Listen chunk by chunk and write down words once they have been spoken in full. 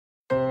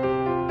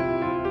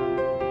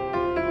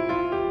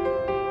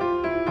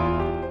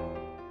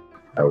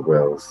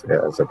wills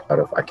as a part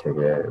of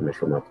Akheke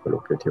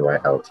Mehlomakulu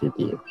Kenke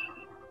Ltd.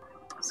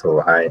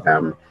 So I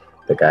am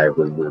the guy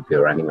who will be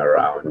running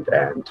around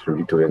and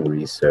doing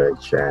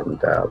research and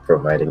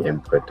providing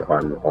input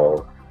on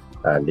all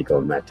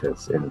legal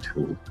matters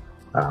into,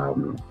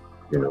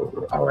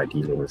 our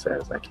dealings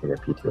as Akheke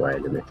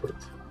Pty Limited.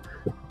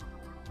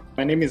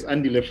 My name is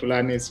Andile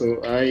Fulane,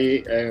 so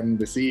I am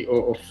the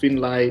CEO of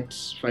Finlite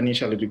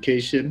Financial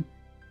Education,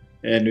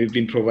 and we've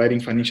been providing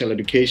financial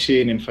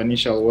education and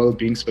financial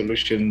well-being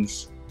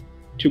solutions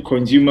to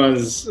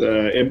consumers,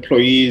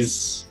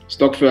 employees,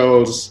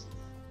 stockfells,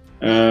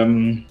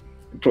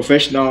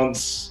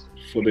 professionals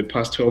for the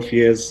past 12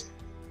 years.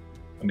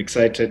 I'm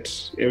excited.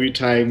 Every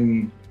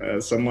time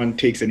someone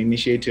takes an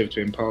initiative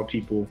to empower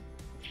people,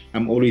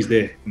 I'm always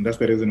there, and that's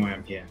the reason why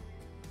I'm here.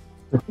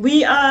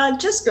 We are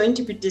just going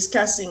to be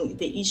discussing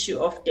the issue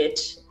of debt.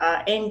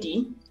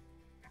 Andy,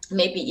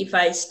 maybe if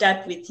I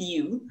start with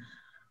you.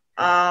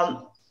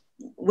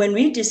 When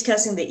we're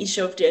discussing the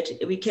issue of debt,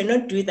 we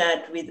cannot do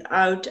that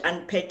without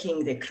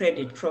unpacking the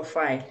credit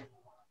profile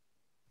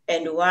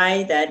and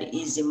why that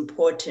is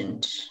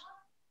important.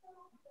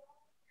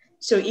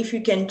 So if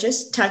you can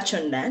just touch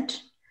on that,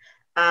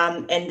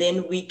 and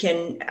then we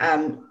can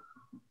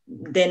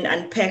then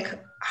unpack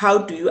how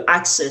do you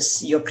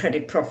access your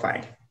credit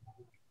profile.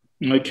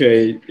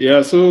 Okay,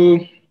 yeah, so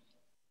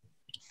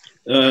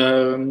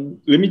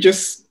let me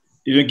just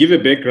give a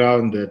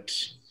background that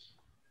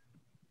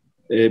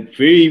a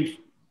very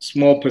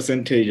small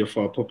percentage of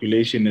our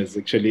population has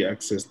actually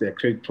accessed their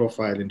credit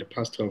profile in the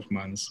past 12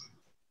 months,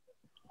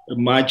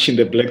 much in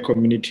the Black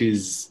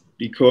communities,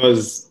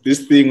 because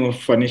this thing of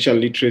financial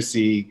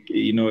literacy,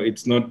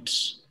 it's not,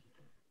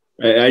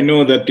 I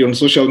know that on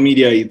social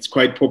media it's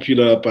quite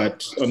popular,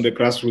 but on the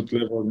grassroots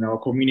level in our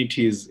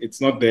communities,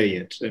 it's not there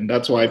yet. And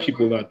that's why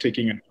people are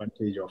taking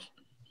advantage of.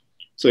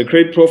 So a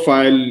credit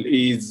profile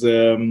is,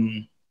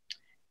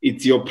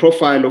 it's your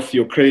profile of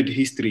your credit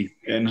history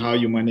and how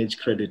you manage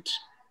credit,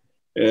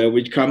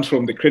 which comes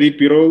from the credit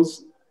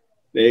bureaus.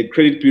 The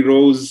credit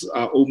bureaus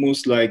are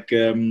almost like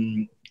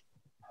a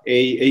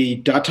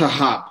data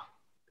hub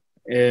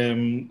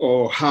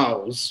or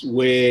house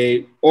where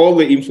all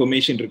the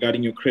information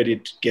regarding your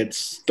credit gets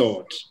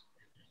stored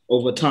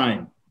over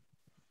time.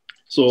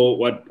 So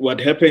what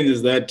happens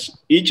is that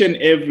each and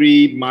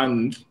every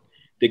month,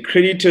 the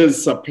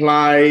creditors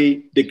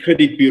supply the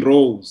credit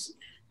bureaus.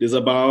 There's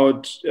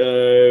about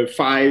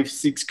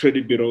 5-6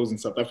 credit bureaus in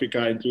South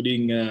Africa,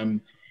 including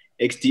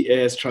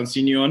XDS,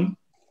 TransUnion.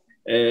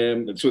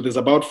 So there's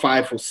about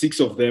 5 or 6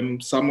 of them.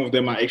 Some of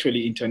them are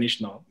actually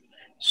international.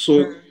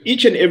 So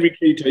each and every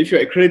creditor, if you're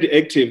a credit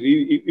active,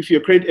 if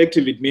you're credit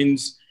active, it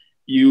means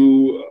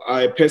you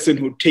are a person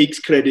who takes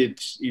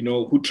credit,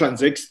 who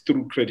transacts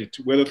through credit,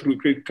 whether through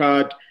credit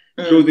card,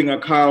 clothing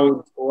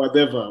account, or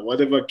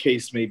whatever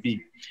case may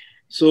be.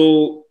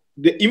 So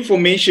the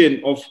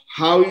information of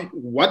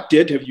what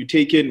debt have you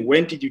taken,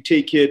 when did you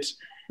take it,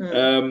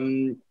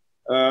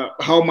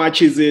 how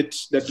much is it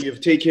that you have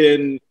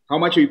taken, how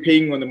much are you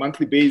paying on a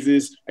monthly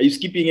basis, are you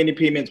skipping any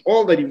payments,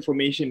 all that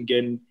information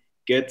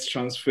gets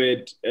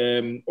transferred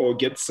or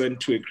gets sent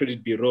to a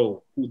credit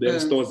bureau who then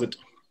stores it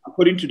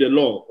according to the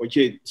law.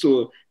 Okay,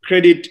 so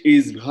credit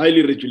is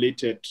highly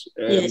regulated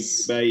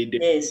by the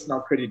National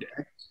Credit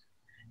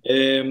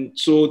Act.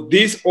 So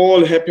this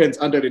all happens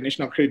under the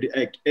National Credit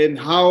Act, and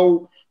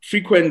how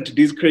frequent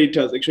these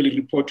creditors actually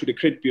report to the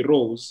credit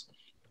bureaus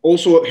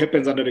also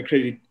happens under the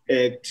Credit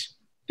Act.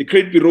 The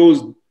credit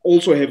bureaus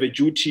also have a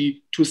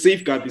duty to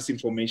safeguard this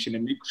information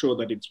and make sure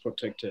that it's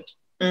protected.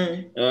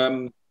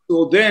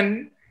 So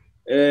then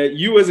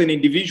you as an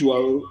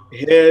individual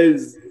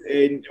has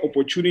an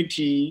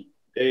opportunity,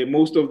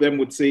 most of them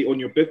would say on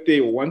your birthday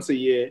or once a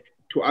year,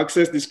 to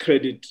access this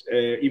credit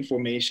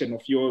information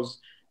of yours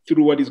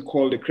through what is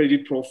called a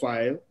credit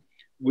profile,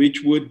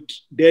 which would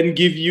then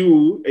give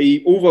you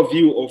an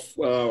overview of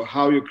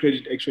how your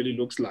credit actually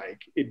looks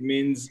like. It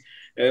means,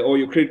 or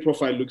your credit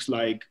profile looks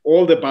like,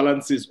 all the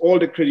balances, all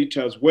the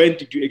creditors, when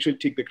did you actually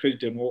take the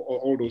credit, and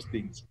all those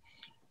things.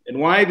 And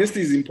why this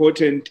is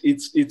important,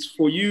 it's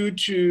for you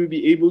to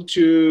be able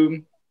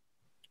to,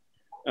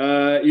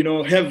 have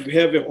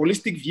a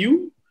holistic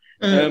view,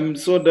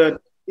 so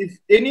that if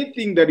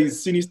anything that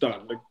is sinister,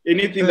 like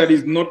anything that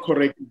is not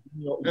correct in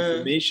your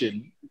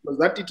information, because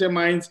that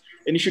determines,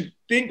 and you should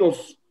think of,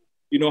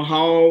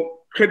 how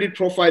credit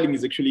profiling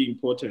is actually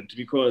important,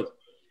 because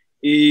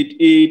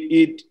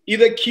it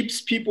either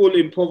keeps people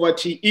in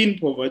poverty,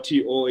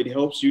 or it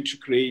helps you to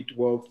create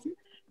wealth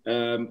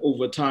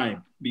over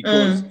time.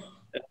 Because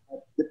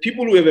the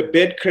people who have a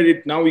bad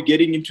credit, now we're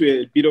getting into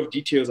a bit of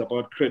details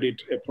about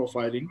credit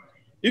profiling.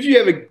 If you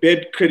have a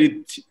bad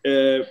credit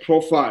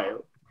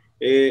profile,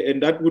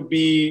 and that would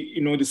be,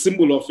 the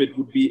symbol of it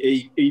would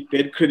be a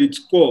bad credit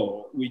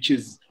score, which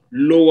is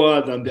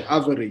lower than the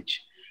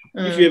average.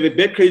 If you have a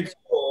bad credit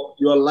score,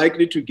 you are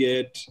likely to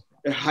get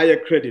a higher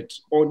credit,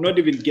 or not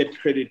even get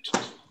credit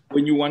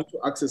when you want to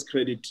access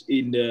credit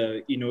in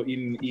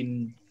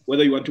in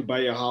whether you want to buy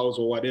a house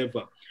or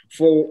whatever.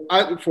 For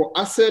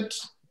asset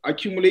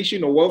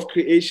accumulation or wealth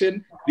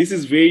creation, this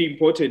is very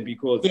important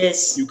because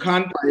yes, you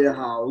can't buy a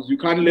house, you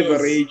can't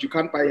leverage, you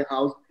can't buy a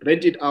house,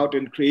 rent it out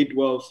and create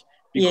wealth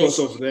because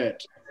of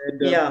that.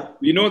 And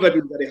we know that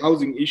we've got a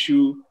housing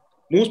issue.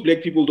 Most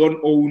Black people don't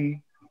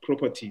own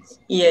properties,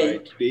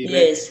 right? They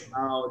rent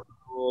out,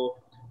 or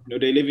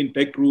they live in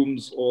back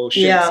rooms or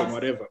shacks and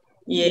whatever.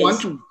 You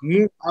want to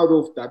move out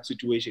of that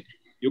situation.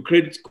 Your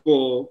credit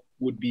score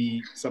would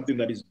be something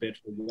that is bad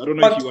for you. I don't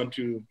know if you want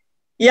to.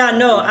 Yeah,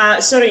 no,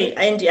 sorry,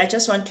 Andy, I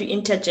just want to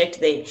interject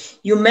there.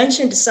 You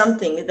mentioned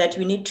something that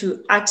you need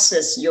to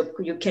access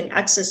you can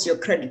access your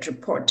credit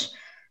report.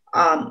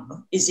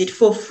 Is it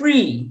for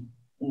free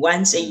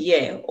once a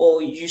year,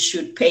 or you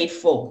should pay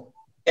for?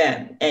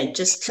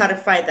 Just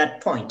clarify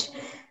that point.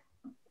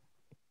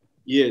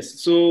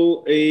 Yes,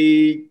 so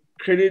a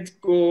credit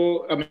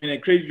score, a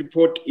credit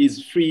report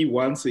is free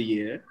once a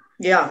year.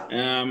 Yeah.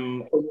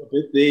 On your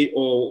birthday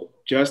or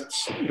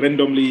just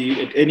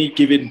randomly at any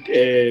given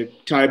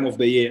time of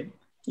the year.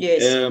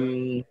 Yes.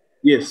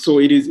 Yes, so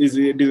it is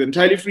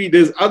entirely free.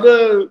 There's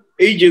other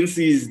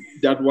agencies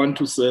that want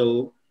to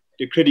sell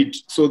the credit.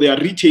 So they are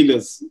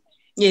retailers.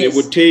 Yes. They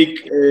would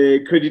take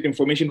credit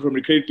information from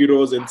the credit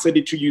bureaus and send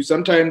it to you.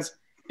 Sometimes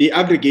they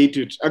aggregate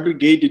it.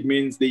 Aggregated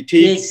means they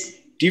take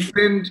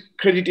different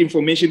credit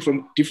information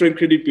from different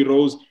credit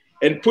bureaus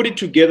and put it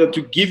together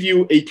to give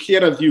you a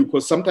clearer view,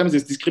 because sometimes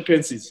there's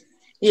discrepancies.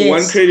 So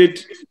one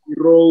credit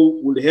bureau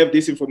will have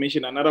this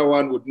information, another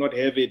one would not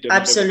have it.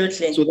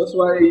 Absolutely. So that's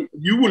why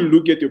you will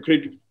look at your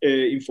credit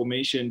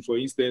information, for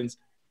instance,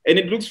 and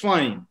it looks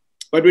fine.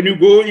 But when you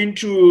go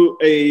into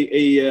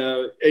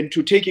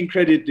into taking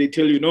credit, they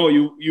tell you, no,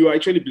 you are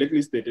actually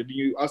blacklisted. And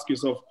you ask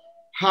yourself,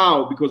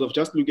 how? Because I've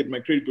just looked at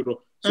my credit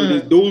bureau. So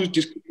there's those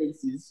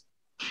discrepancies.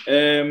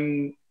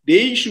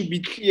 They should be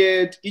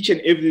cleared each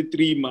and every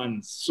 3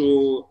 months.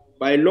 So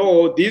by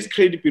law, these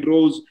credit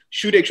bureaus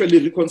should actually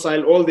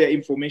reconcile all their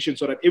information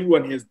so that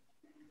everyone has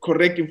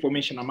correct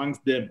information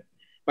amongst them.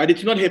 But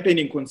it's not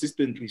happening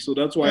consistently. So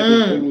that's why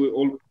there's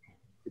always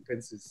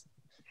differences.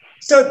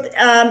 So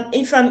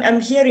if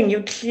I'm hearing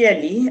you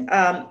clearly,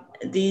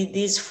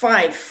 these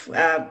 5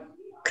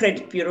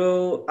 credit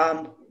bureau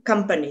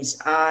companies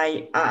are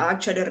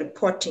actually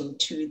reporting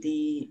to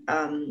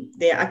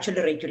they are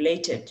actually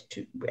regulated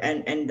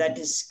and that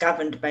is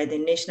governed by the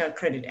National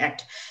Credit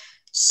Act.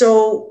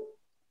 So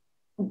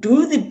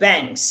do the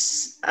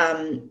banks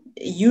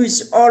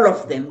use all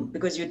of them?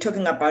 Because you're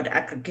talking about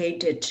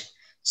aggregated.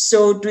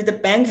 So do the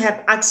bank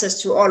have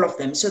access to all of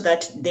them so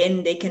that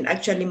then they can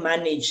actually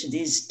manage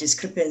these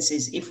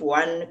discrepancies if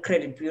one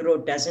credit bureau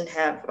doesn't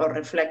have or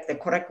reflect the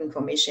correct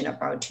information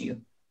about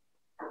you?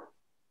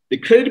 The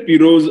credit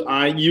bureaus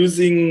are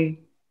using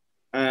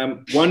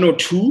 1 or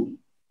 2.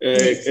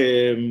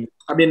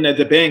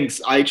 The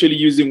banks are actually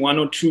using 1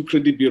 or 2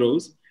 credit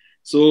bureaus.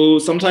 So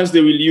sometimes they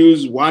will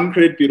use one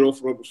credit bureau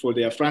for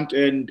their front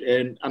end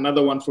and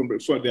another one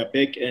for their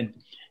back end.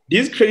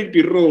 These credit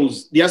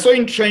bureaus, they are so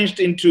entrenched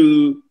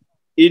into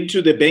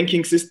the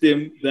banking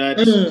system that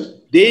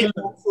they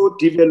also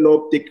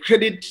develop the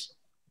credit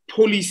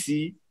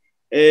policy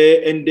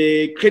and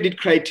the credit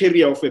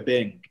criteria of a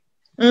bank.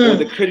 Or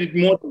the credit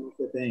model of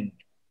the bank.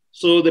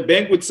 So the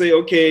bank would say,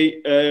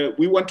 okay,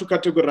 we want to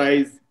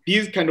categorize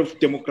these kind of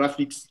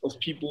demographics of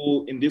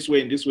people in this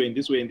way, in this way, in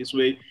this way, in this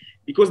way.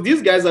 Because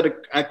these guys are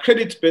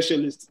credit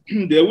specialists.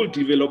 They will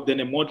develop then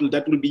a model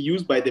that will be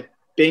used by the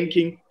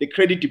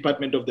credit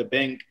department of the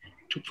bank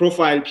to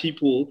profile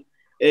people,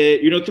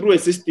 through a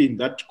system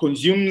that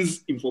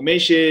consumes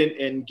information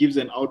and gives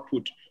an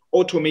output,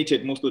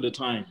 automated most of the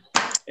time.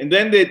 And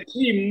then the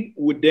team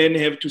would then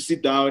have to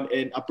sit down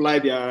and apply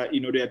their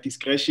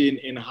discretion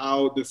in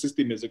how the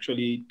system is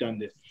actually done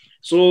this.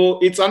 So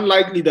it's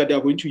unlikely that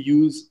they're going to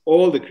use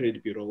all the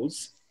credit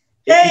bureaus.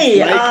 It's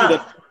likely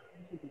that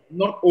it's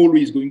not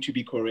always going to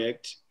be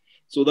correct.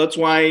 So that's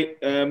why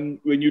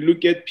when you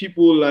look at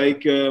people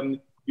like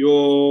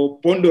your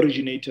bond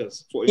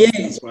originators, for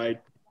instance, right,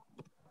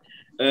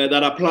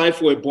 that apply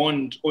for a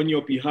bond on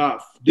your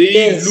behalf,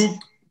 they look.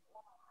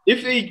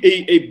 If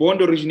a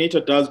bond originator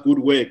does good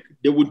work,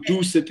 they would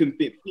do certain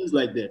things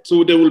like that.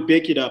 So they will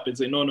back it up and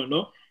say,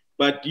 no.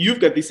 But you've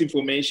got this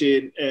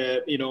information,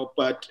 but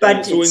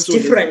it's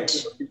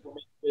different.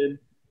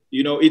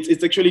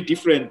 It's actually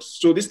different.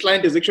 So this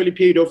client has actually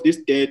paid off this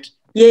debt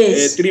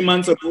 3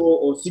 months ago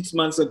or 6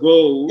 months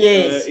ago.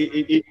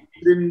 It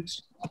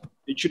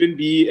shouldn't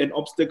be an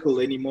obstacle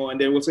anymore.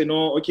 And they will say,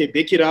 no, okay,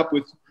 back it up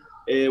with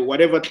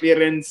whatever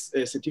clearance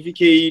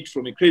certificate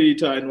from a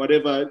creditor and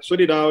whatever,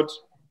 sort it out,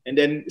 and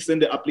then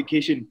send the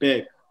application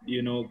back,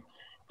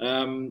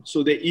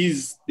 So there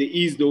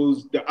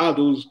are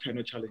those kind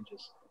of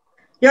challenges.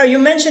 Yeah, you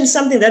mentioned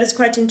something that is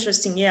quite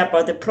interesting here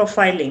about the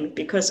profiling,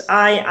 because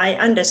I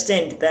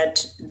understand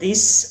that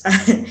this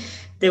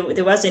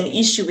there was an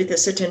issue with a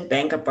certain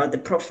bank about the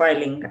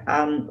profiling,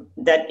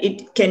 that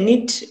can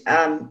it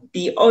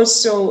be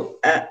also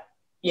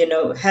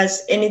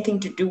has anything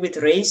to do with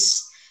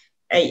race,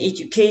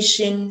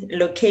 education,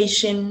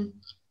 location.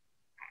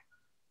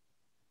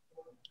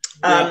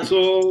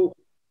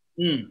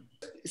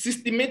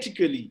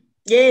 systematically.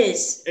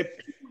 Yes.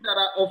 People that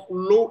are of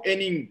low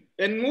earning,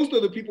 and most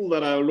of the people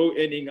that are low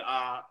earning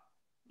are,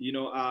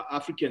 are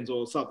Africans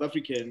or South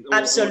Africans.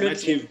 Absolutely. Or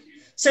native,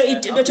 so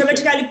it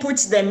automatically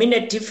puts them in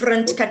a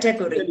different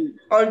category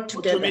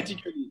altogether.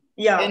 Automatically.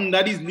 Yeah. And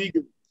that is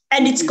legal.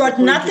 And it's got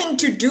nothing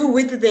to do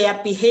with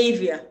their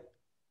behavior.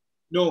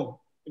 No.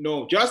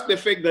 Just the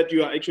fact that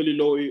you are actually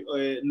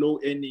low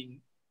earning,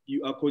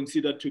 you are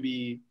considered to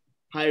be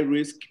high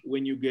risk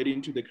when you get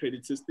into the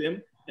credit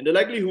system. And the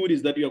likelihood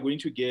is that you are going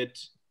to get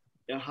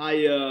a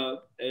higher,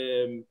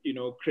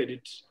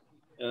 credit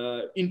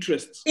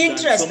interest.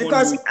 Interest,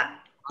 because,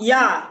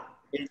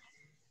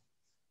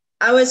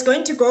 I was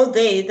going to go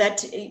there,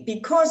 that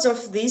because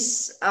of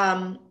this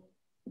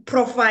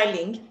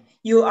profiling,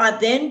 you are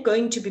then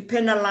going to be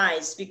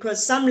penalized,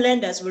 because some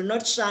lenders will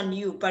not shun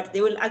you, but they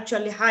will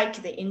actually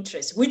hike the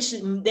interest, which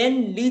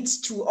then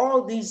leads to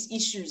all these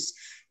issues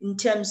in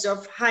terms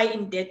of high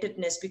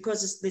indebtedness,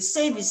 because it's the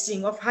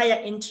servicing of higher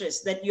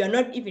interest, that you are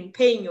not even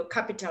paying your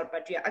capital,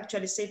 but you are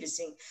actually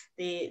servicing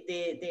the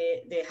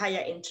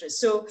higher interest.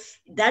 So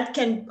that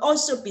can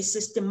also be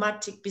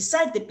systematic.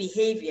 Besides the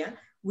behavior,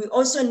 we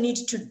also need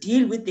to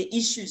deal with the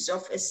issues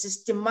of a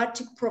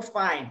systematic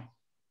profile.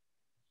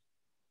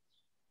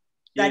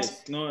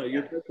 Yes, no,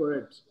 you're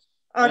correct.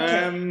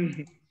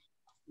 Okay.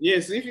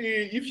 Yes, if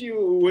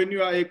you when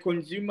you are a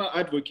consumer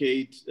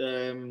advocate,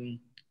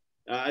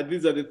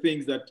 these are the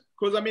things that,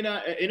 because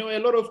a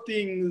lot of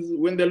things,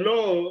 when the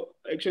law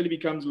actually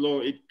becomes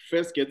law, it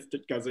first gets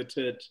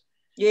gazetted.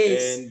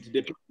 Yes. And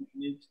the people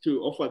need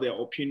to offer their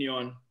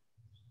opinion.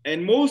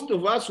 And most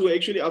of us who are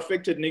actually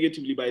affected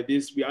negatively by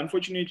this, we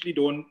unfortunately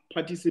don't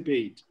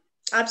participate.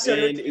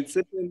 Absolutely. And it's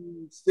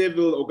certain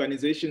civil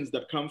organizations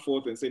that come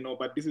forth and say, no,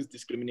 but this is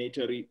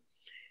discriminatory.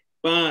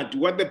 But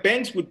what the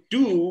banks would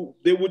do,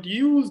 they would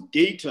use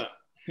data,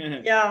 to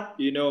back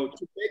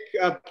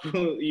up,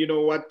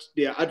 what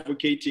they are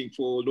advocating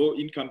for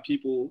low-income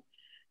people,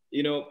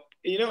 but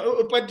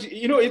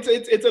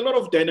it's a lot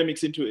of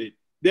dynamics into it.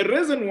 The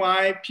reason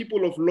why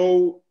people of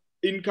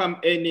low-income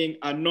earning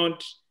are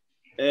not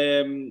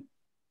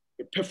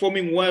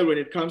performing well when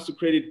it comes to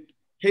credit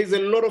has a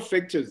lot of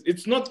factors.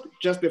 It's not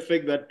just the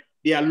fact that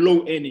they are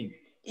low earning.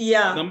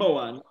 Yeah. Number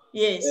one.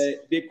 Yes.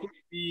 There could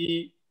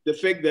be the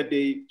fact that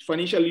the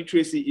financial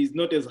literacy is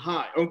not as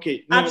high.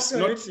 Okay. No,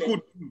 absolutely. Not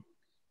good.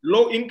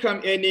 Low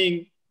income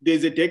earning,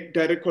 there's a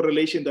direct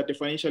correlation that the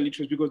financial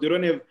literacy, because they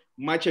don't have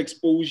much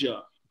exposure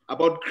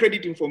about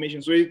credit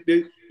information. So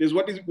there's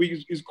what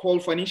is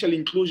called financial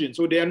inclusion.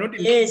 So they are not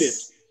included.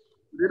 Yes.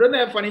 They don't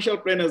have financial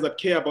planners that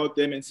care about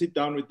them and sit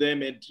down with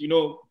them, and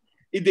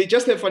they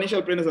just have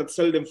financial planners that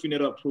sell them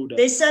funeral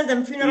products. They sell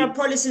them funeral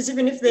policies,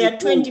 even if they are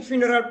 20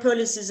 funeral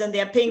policies and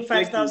they are paying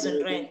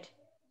 5,000 rand.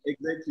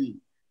 Exactly.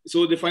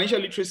 So the financial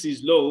literacy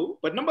is low.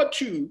 But number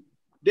two,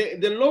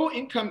 the low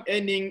income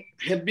earning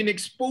have been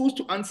exposed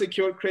to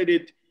unsecured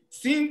credit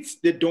since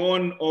the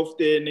dawn of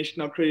the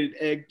National Credit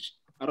Act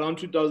around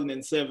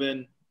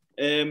 2007.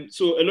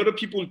 So a lot of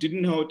people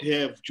didn't know how to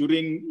have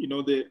during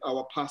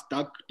our past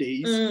dark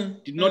days,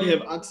 did not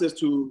have access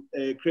to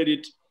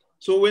credit.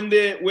 So when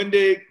the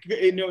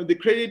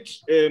credit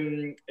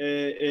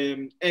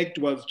act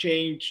was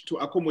changed to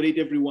accommodate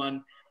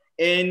everyone,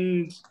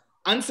 and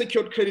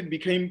unsecured credit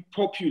became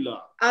popular.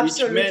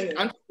 Absolutely. Which meant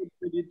unsecured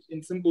credit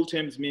in simple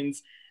terms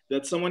means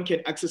that someone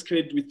can access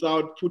credit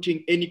without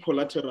putting any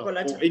collateral. Or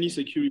any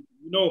security.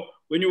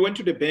 When you went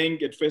to the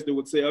bank at first, they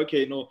would say,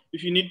 okay, no,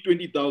 if you need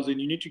 20,000,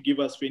 you need to give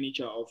us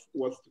furniture of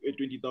worth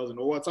 20,000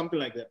 or something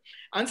like that.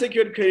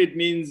 Unsecured credit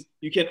means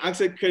you can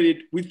access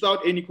credit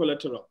without any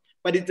collateral,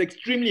 but it's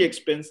extremely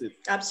expensive.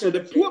 Absolutely.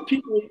 So the poor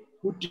people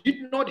who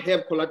did not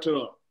have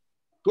collateral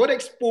got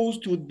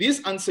exposed to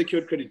this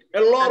unsecured credit,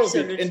 a lot of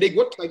it, and they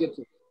got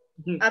targeted.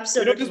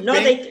 Absolutely.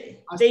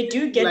 They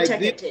do get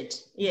targeted.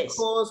 Yes.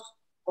 Because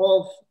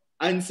of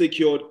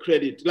unsecured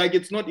credit. Like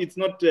it's something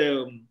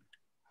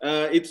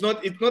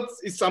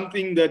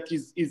that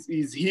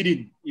is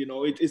hidden.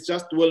 It's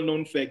just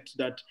well-known fact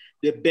that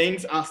the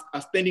banks are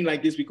standing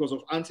like this because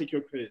of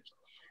unsecured credit,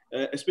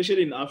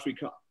 especially in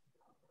Africa.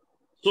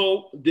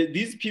 So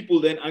these people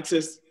then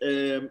access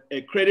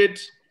a credit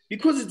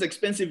because it's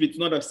expensive. It's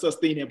not as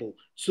sustainable.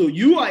 So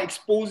you are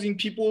exposing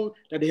people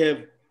that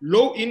have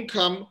low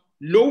income,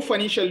 low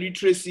financial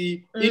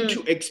literacy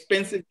into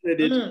expensive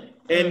credit.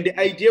 And the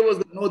idea was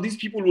that, no, these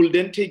people will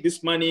then take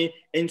this money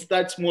and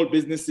start small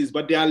businesses,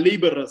 but they are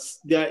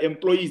laborers, they are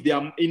employees, they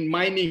are in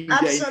mining, they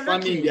are in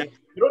farming, they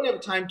don't have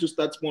time to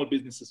start small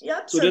businesses.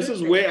 Yeah, so this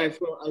is where I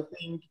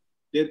think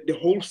the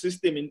whole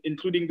system,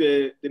 including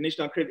the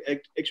National Credit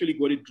Act, actually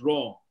got it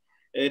wrong.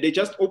 They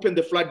just opened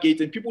the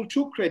floodgates and people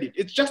took credit.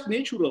 It's just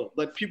natural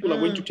that people are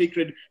going to take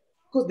credit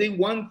because they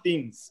want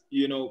things,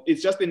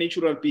 it's just a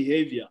natural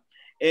behavior.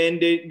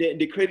 And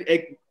the Credit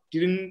Act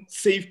didn't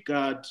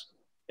safeguard,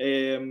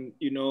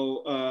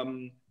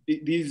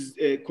 these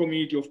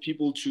community of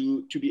people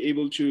to be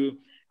able to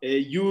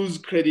use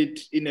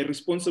credit in a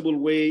responsible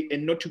way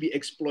and not to be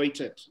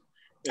exploited.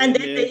 And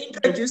then they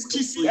introduced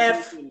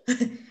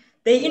TCF.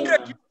 They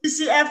introduced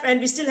CCF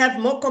and we still have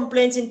more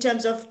complaints in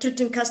terms of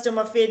treating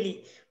customer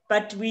fairly,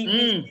 but we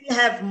still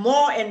have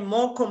more and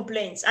more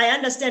complaints. I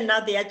understand now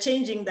they are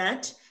changing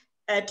that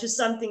to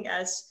something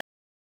else.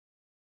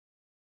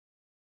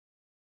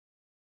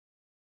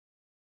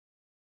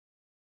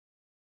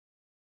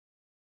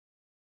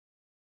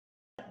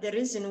 The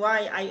reason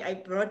why I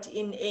brought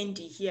in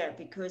Andy here,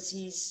 because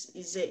he's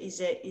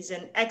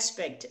an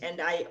expert, and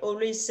I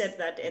always said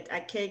that at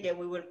Akheke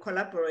we will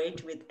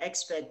collaborate with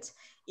experts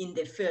in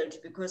the field,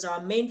 because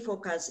our main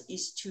focus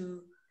is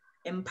to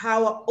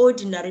empower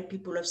ordinary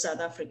people of South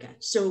Africa.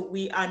 So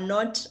we are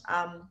not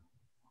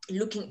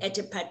looking at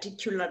a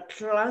particular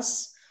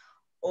class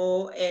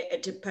or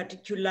at a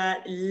particular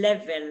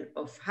level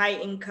of high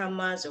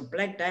incomers or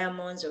black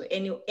diamonds or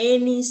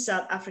any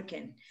South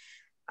African.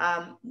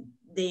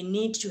 They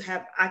need to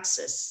have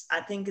access.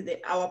 I think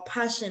that our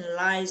passion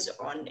lies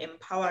on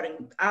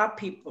empowering our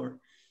people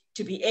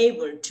to be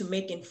able to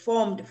make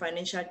informed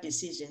financial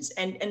decisions.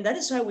 And that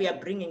is why we are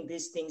bringing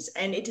these things.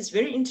 And it is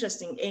very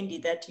interesting, Andy,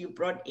 that you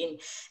brought in.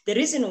 The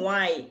reason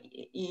why,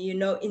 you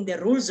know, in the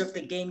rules of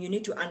the game, you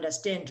need to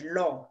understand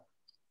law.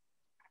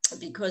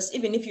 Because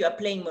even if you are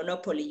playing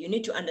Monopoly, you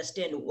need to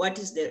understand what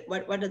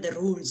are the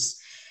rules.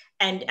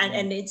 And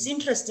it's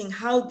interesting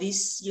how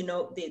this, you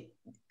know,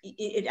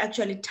 it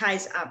actually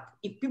ties up.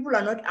 If people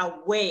are not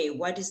aware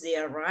what is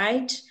their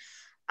right,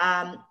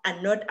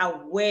 and not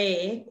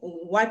aware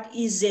what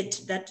is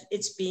it that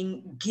it's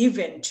being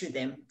given to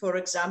them. For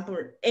example,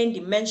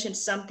 Andy mentioned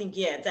something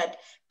here that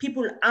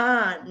people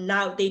are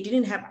now, they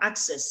didn't have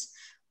access.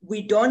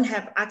 We don't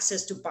have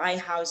access to buy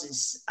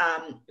houses.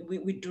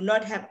 We do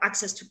not have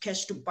access to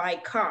cash to buy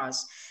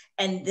cars.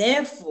 And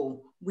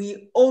therefore,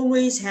 we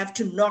always have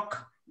to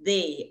knock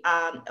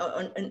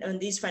on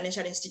these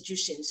financial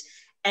institutions.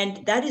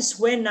 And that is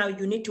where now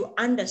you need to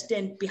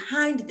understand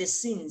behind the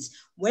scenes,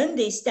 when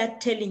they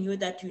start telling you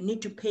that you need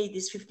to pay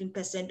this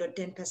 15% or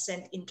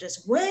 10%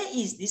 interest, where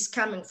is this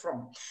coming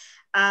from?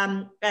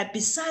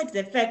 Besides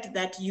the fact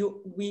that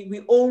we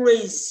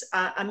always,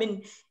 I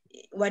mean,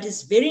 what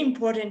is very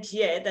important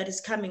here that is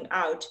coming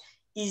out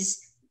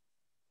is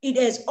it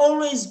has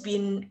always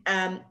been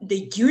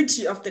the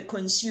duty of the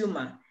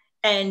consumer,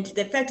 and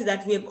the fact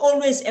that we have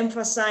always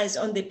emphasized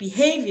on the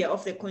behavior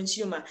of the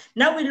consumer.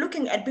 Now we're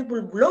looking at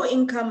people, low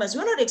incomers,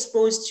 we're not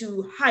exposed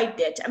to high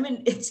debt. I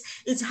mean,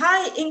 it's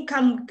high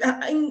income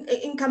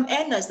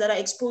earners that are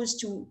exposed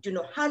to, you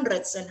know,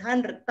 hundreds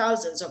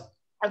thousands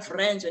of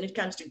rands when it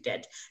comes to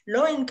debt.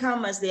 Low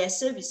incomers, they are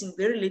servicing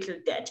very little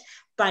debt,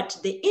 but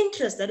the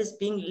interest that is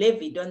being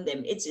levied on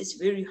them, it's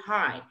very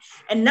high.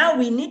 And now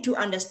we need to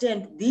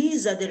understand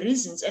these are the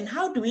reasons, and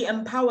how do we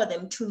empower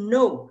them to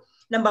know?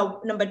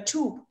 Number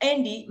two,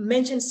 Andy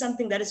mentioned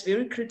something that is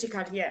very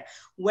critical here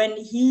when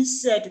he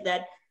said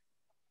that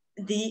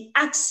the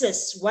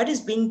access, what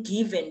is being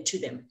given to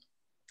them,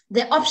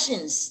 the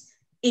options,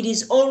 it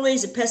is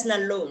always personal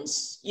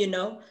loans, you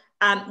know,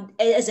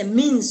 as a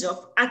means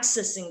of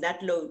accessing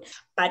that loan.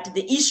 But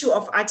the issue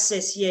of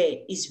access here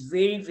is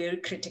very, very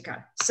critical.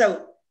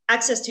 So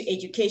access to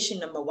education,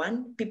 number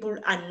one, people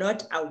are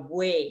not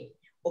aware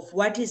of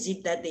what is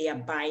it that they are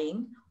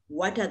buying,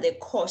 what are the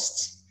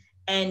costs.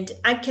 And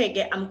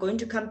Akheke, I'm going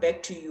to come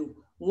back to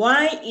you.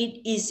 Why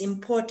it is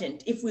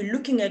important if we're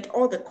looking at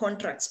all the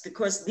contracts,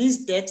 because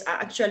these debts are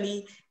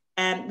actually,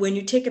 when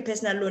you take a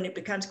personal loan, it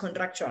becomes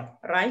contractual,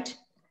 right?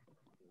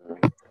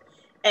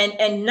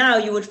 And now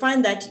you would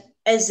find that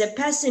as a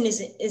person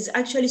is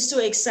actually so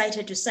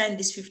excited to sign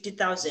this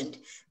 50,000,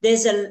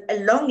 there's a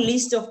long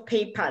list of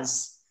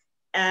papers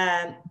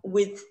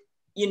with,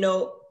 you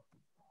know,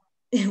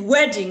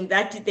 wording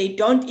that they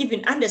don't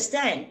even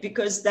understand,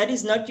 because that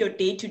is not your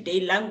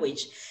day-to-day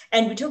language.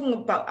 And we're talking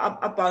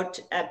about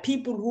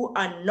people who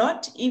are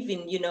not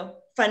even, you know,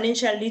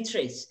 financial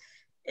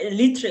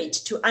literate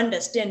to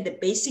understand the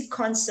basic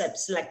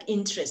concepts like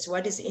interest.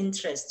 What is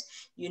interest?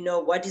 You know,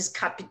 what is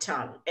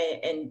capital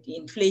and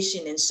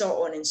inflation and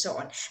so on and so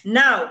on.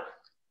 Now,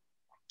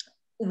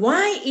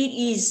 why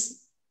it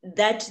is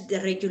that the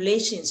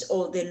regulations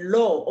or the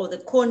law or the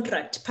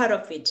contract, part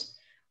of it,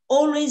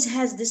 always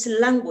has this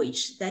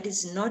language that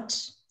is not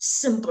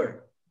simple,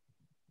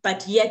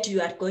 but yet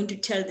you are going to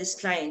tell this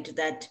client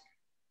that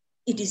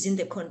it is in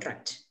the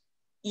contract.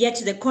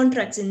 Yet the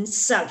contract in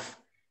itself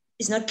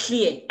is not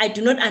clear. I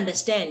do not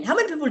understand. How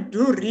many people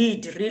do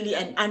read really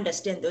and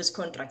understand those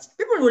contracts?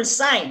 People will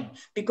sign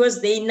because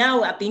they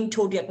now are being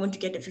told you are going to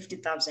get a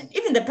 50,000.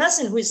 Even the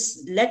person who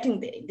is letting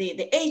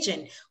the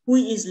agent who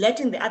is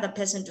letting the other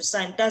person to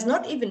sign does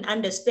not even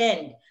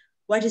understand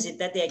what is it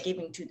that they are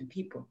giving to the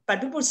people.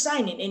 But people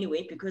sign in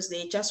anyway because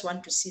they just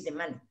want to see the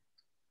money.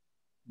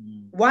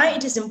 Why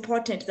it is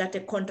important that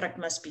the contract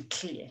must be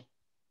clear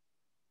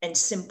and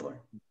simple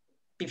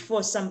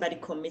before somebody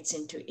commits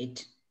into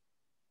it.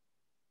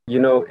 You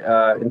know,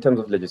 in terms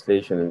of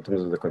legislation, in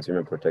terms of the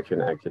Consumer Protection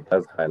Act, it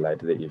does highlight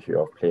the issue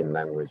of plain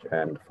language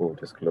and full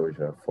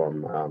disclosure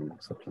from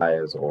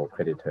suppliers or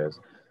creditors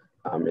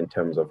in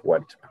terms of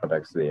what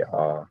products they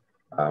are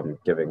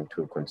giving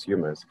to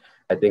consumers.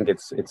 I think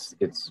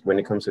it's when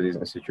it comes to these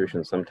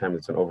institutions, sometimes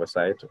it's an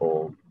oversight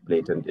or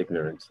blatant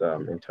ignorance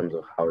in terms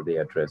of how they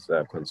address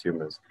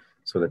consumers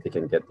so that they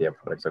can get their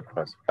products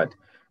across. But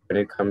when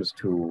it comes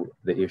to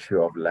the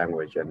issue of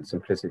language and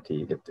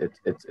simplicity,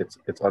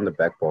 it's on the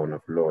backbone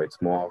of law.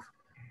 It's more of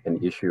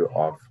an issue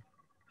of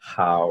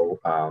how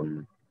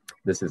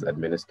this is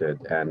administered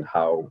and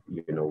how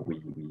we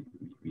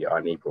are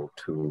unable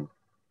to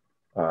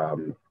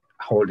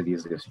hold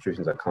these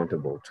institutions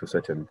accountable to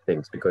certain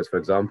things. Because, for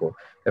example,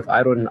 if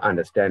I don't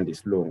understand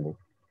Islungu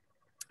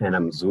and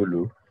I'm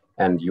Zulu,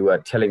 and you are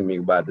telling me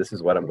about this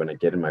is what I'm going to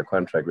get in my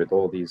contract with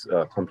all these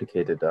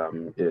complicated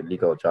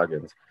legal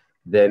jargons,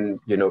 then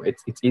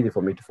it's easy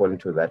for me to fall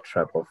into that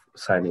trap of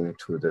signing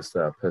into this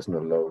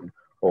personal loan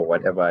or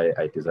whatever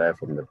I desire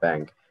from the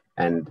bank,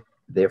 and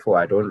therefore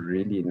I don't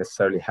really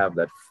necessarily have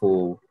that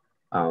full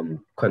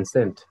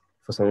consent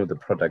for some of the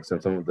products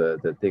and some of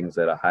the things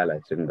that are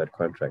highlighted in that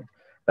contract.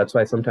 That's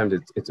why sometimes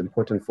it's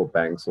important for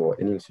banks or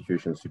any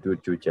institutions to do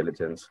due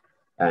diligence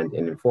and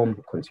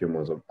inform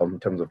consumers in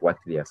terms of what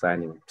they are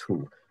signing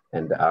to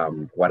and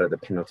what are the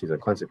penalties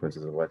and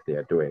consequences of what they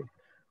are doing.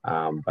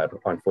 But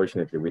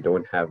unfortunately, we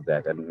don't have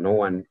that, and no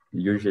one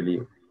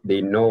usually,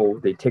 they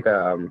take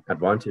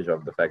advantage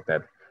of the fact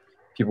that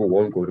people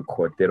won't go to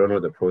court. They don't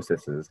know the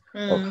processes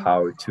of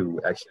how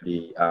to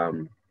actually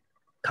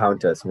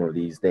counter some of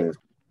these things.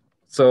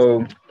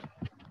 So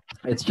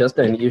it's just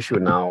an issue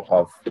now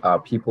of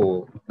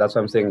people. That's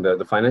why I'm saying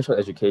the financial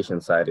education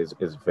side is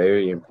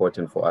very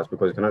important for us,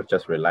 because we cannot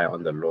just rely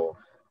on the law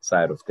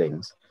side of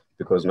things,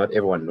 because not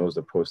everyone knows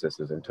the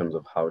processes in terms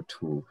of how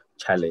to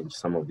challenge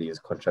some of these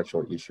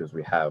contractual issues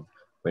we have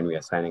when we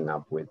are signing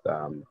up with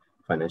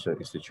financial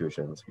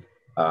institutions.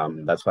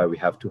 That's why we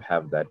have to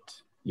have that,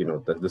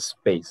 the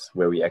space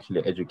where we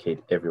actually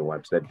educate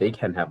everyone so that they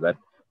can have that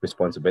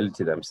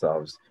responsibility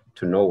themselves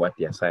to know what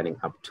they are signing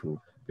up to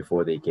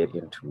before they get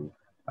into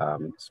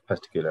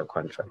particular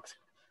contracts.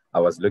 I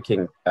was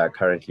looking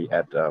currently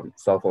at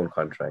cell phone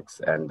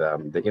contracts, and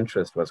the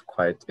interest was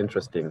quite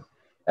interesting,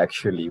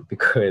 actually,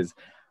 because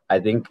I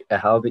think a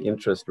healthy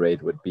interest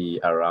rate would be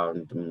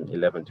around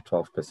 11 to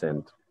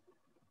 12%.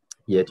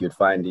 Yet you'd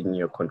find in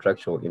your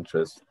contractual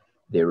interest,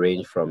 they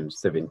range from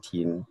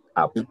 17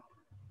 up,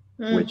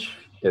 which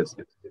is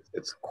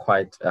it's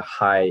quite a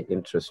high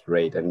interest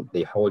rate, and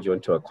they hold you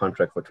into a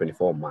contract for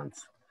 24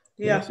 months.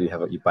 Yeah. So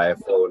you buy a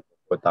phone,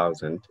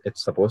 4,000.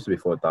 It's supposed to be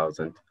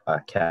 4,000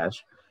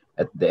 cash.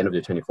 At the end of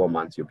the 24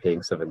 months, you're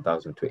paying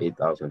 7,000 to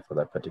 8,000 for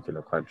that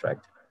particular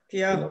contract.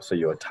 Yeah. So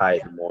you're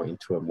tied more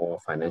into a more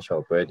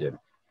financial burden.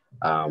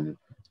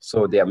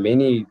 So there are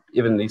many,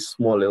 even these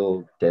small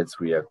little debts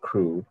we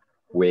accrue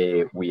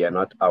where we are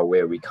not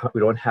aware, we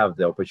don't have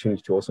the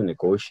opportunity to also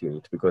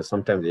negotiate, because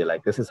sometimes they're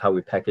like, this is how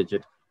we package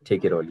it,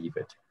 take it or leave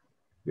it,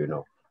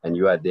 and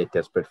you are there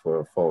desperate for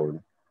a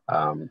phone.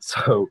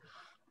 So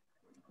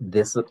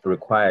this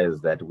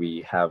requires that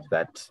we have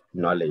that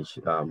knowledge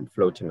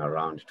floating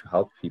around to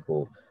help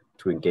people,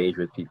 to engage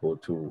with people,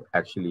 to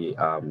actually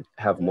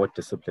have more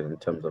discipline in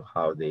terms of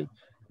how they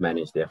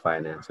manage their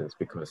finances,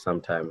 because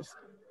sometimes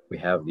we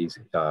have these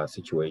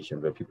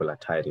situations where people are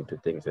tied into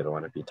things they don't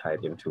want to be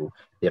tied into.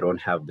 They don't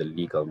have the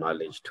legal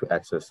knowledge to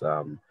access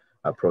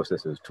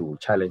processes to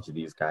challenge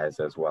these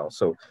guys as well.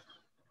 So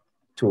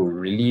to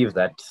relieve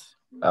that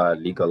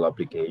legal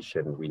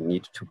obligation, we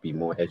need to be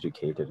more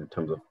educated in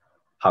terms of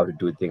how to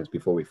do things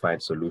before we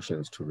find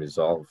solutions to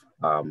resolve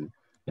and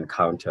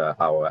counter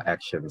our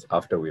actions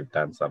after we've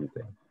done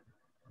something.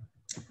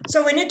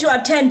 So we need to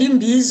attend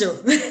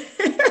Imbizo.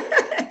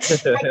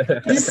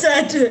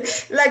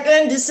 Like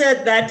Andy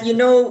said that,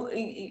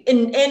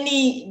 in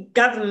any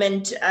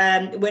government,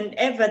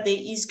 whenever there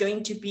is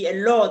going to be a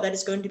law that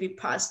is going to be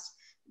passed,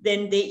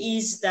 then there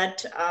is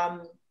that,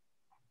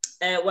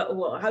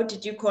 how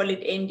did you call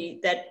it, Andy?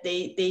 That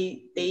there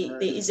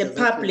is a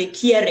public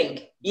hearing.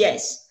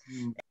 Yes.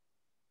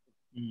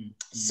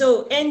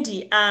 So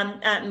Andy,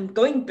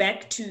 going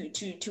back to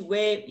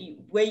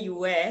where you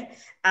were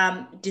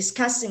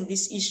discussing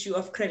this issue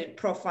of credit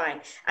profile,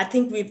 I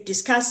think we've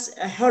discussed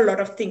a whole lot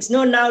of things.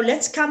 No, now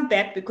let's come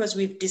back, because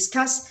we've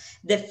discussed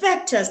the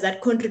factors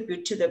that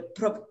contribute to the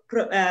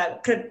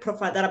credit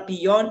profile that are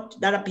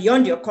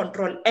beyond your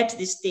control at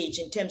this stage,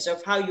 in terms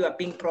of how you are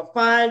being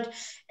profiled,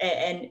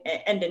 and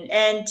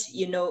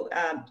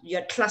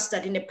you're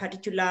clustered in a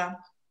particular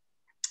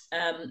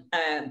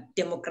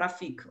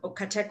demographic or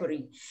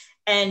category.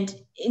 And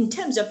in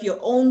terms of your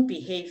own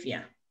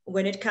behavior,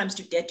 when it comes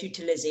to debt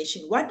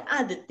utilization, what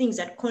are the things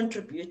that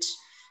contribute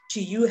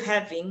to you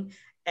having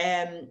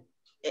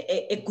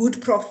a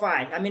good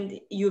profile? I mean,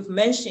 you've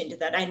mentioned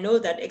that. I know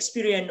that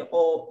Experian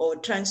or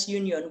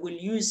TransUnion will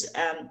use,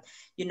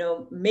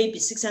 maybe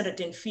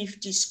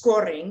 650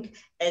 scoring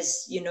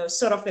as,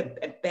 sort of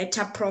a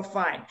better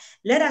profile.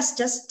 Let us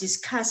just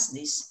discuss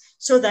this,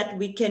 so that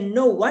we can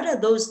know what are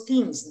those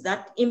things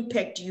that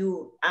impact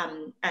you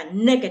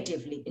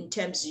negatively in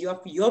terms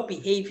of your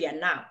behavior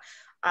now.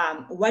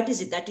 what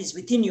is it that is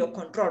within your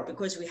control?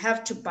 Because we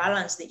have to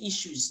balance the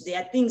issues.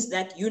 There are things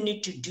that you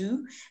need to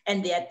do,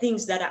 and there are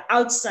things that are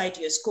outside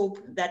your scope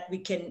that we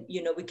can,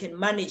 we can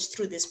manage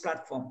through this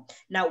platform.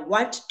 Now,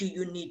 what do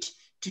you need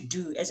to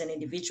do as an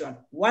individual?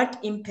 What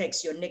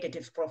impacts your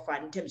negative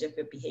profile in terms of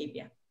your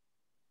behavior?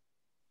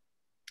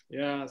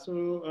 Yeah,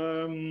 so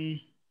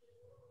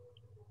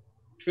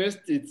first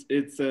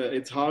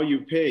it's how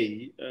you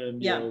pay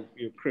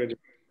your credit.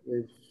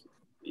 If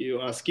you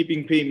are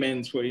skipping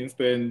payments, for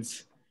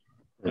instance,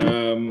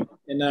 and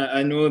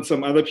I know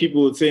some other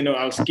people would say, no,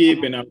 I'll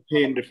skip and I'll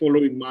pay in the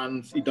following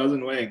month. It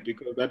doesn't work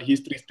because that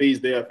history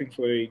stays there, I think,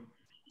 for a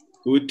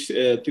good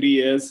 3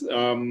 years.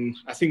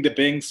 I think the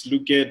banks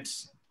look at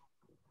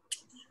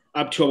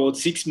up to about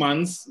 6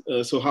 months.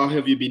 So how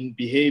have you been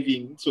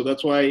behaving? So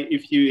that's why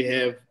if you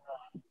have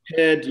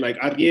had like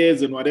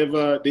arrears and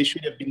whatever, they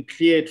should have been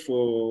cleared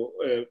for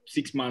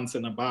 6 months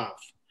and above.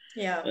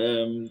 Yeah.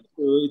 So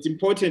it's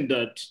important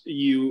that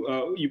you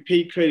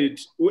pay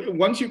credit.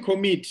 Once you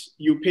commit,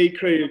 you pay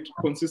credit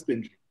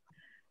consistently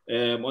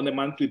on a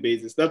monthly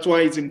basis. That's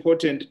why it's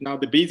important. Now,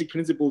 the basic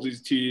principles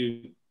is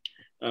to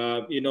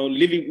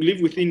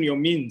live within your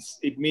means.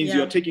 It means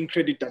you're taking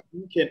credit that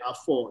you can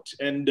afford.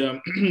 And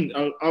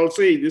I'll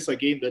say this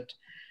again, that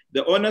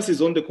the onus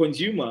is on the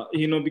consumer,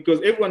 because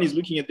everyone is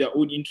looking at their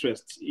own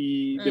interests.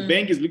 The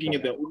bank is looking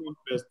at their own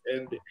interest,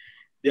 and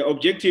their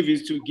objective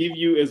is to give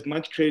you as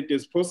much credit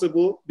as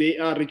possible. They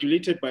are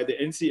regulated by the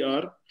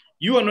NCR.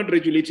 You are not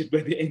regulated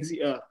by the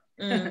NCR.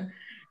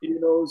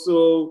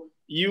 So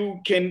you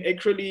can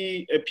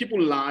actually,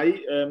 people lie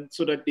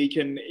so that they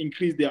can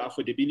increase their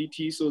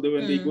affordability, so that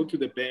when they go to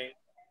the bank,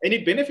 and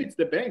it benefits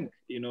the bank,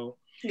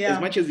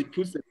 as much as it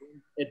puts them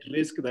at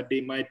risk that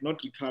they might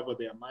not recover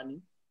their money,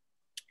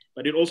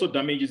 but it also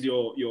damages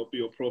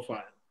your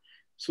profile.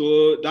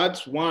 So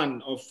that's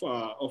one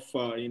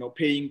of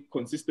paying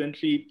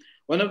consistently.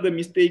 One of the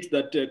mistakes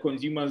that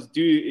consumers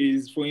do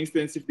is, for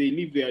instance, if they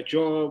leave their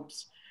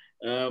jobs,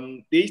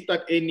 they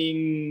start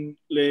earning,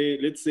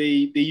 let's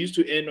say they used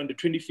to earn on the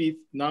 25th,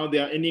 now they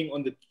are earning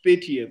on the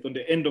 30th, on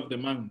the end of the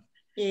month.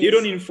 Yes. They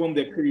don't inform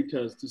their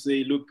creditors to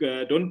say, look,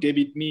 don't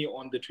debit me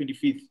on the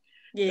 25th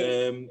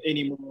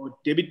anymore,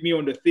 debit me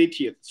on the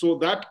 30th. So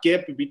that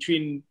gap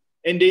between,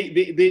 and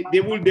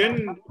they will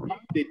then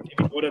the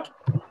debit order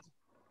to,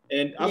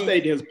 and after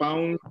it has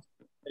bounced,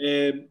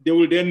 they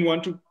will then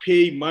want to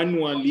pay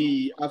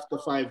manually after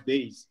 5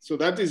 days. So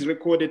that is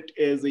recorded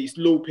as a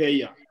slow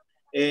payer,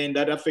 and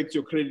that affects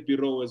your credit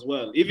bureau as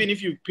well. Even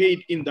if you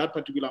paid in that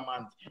particular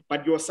month,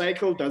 but your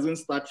cycle doesn't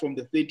start from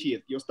the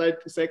 30th. Your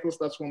cycle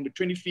starts from the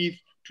 25th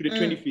to the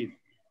 25th.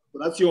 So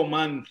that's your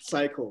month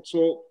cycle.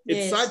 So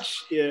it's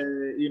such,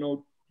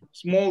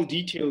 small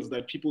details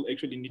that people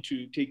actually need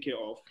to take care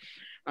of.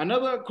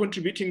 Another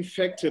contributing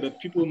factor that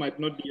people might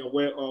not be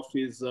aware of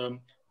is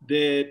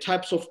the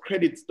types of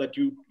credits that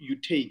you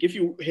take. If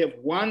you have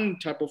one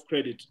type of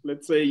credit,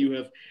 let's say you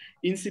have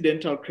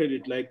incidental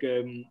credit, like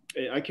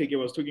Akheke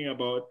was talking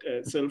about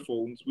cell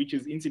phones, which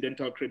is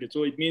incidental credit.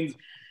 So it means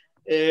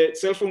a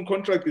cell phone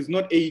contract is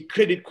not a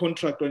credit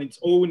contract on its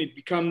own. It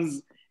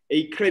becomes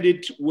a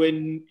credit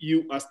when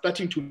you are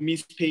starting to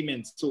miss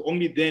payments. So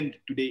only then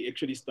do they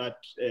actually start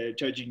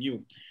charging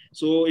you.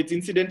 So it's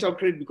incidental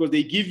credit because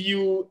they give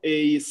you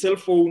a cell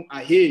phone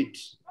ahead,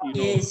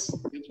 Yes.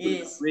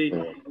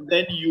 And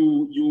then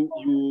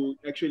you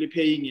actually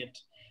paying it,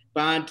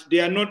 but they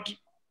are not.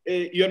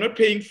 You are not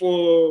paying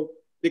for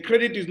the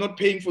credit. Is not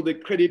paying for the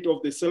credit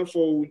of the cell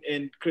phone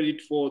and credit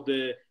for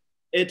the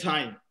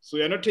airtime. So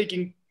you're not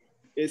taking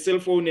a cell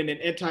phone and an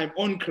airtime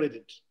on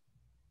credit.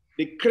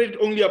 The credit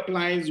only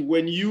applies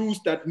when you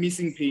start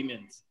missing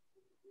payments,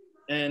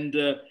 and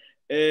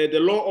the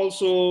law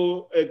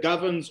also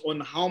governs on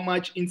how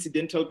much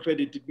incidental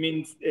credit. It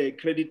means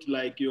credit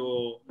like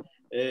your,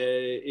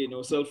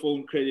 cell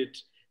phone credit.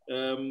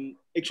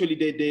 Actually,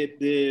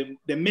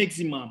 the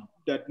maximum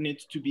that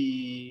needs to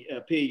be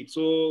paid.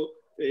 So,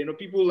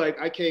 people like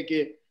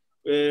Akheke,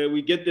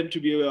 we get them to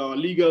be our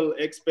legal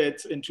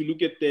experts and to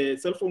look at the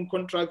cell phone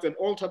contracts and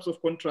all types of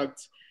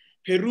contracts,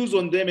 peruse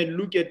on them and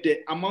look at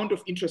the amount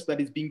of interest that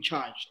is being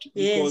charged.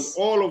 Because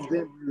all of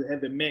them will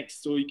have a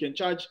max. So you can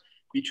charge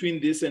between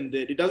this and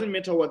that. It doesn't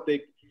matter what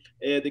the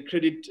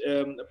credit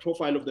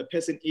profile of the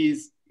person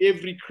is.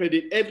 Every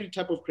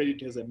type of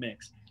credit has a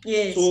max.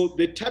 Yes. So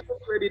the type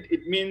of credit,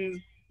 it means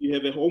you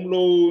have a home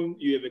loan,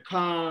 you have a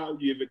car,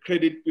 you have a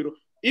credit bureau.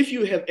 If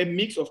you have a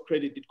mix of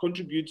credit, it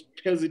contributes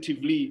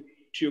positively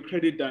to your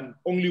credit than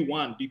only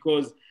one,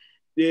 because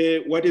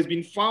what has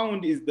been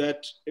found is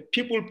that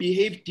people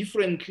behave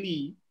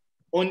differently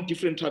on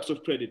different types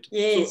of credit.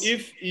 Yes. So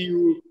if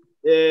you,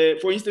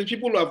 for instance,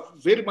 people are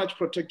very much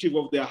protective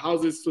of their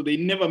houses, so they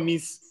never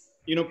miss,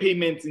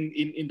 payments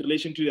in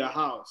relation to their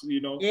house,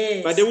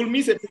 Yes. but they will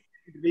miss a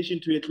payment in relation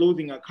to a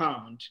clothing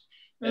account.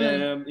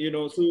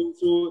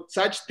 So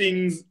such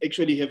things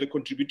actually have a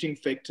contributing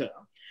factor.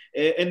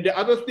 And the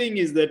other thing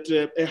is that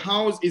a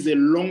house is a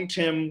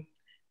long-term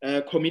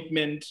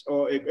commitment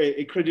or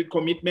a credit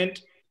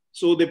commitment.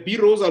 So the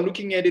bureaus are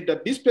looking at it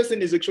that this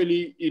person is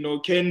actually,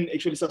 can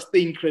actually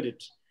sustain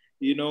credit,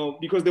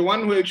 because the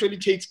one who actually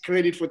takes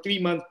credit for 3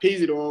 months,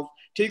 pays it off,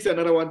 takes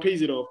another one,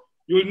 pays it off.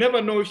 You will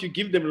never know if you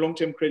give them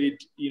long-term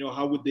credit,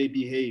 how would they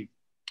behave.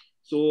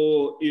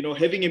 So,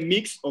 having a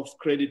mix of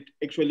credit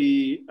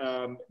actually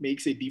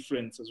makes a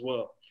difference as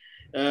well.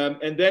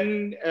 And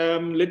then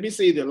let me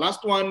say the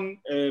last one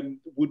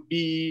would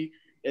be,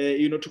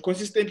 to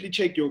consistently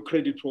check your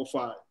credit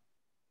profile.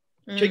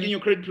 Checking your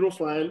credit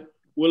profile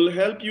will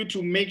help you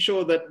to make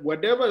sure that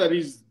whatever that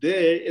is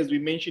there, as we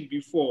mentioned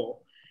before,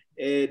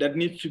 that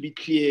needs to be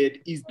cleared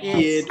is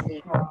cleared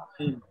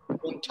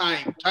on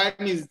time. Time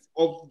is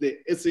of the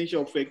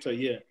essential factor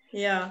here.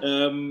 Yeah.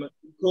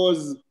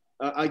 Because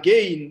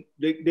again,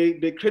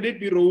 the credit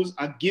bureaus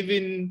are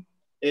given,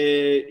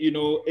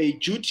 a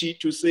duty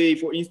to say,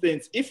 for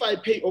instance, if I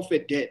pay off a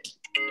debt,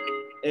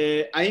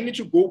 I need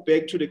to go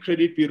back to the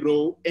credit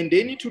bureau and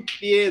they need to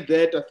clear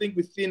that, I think,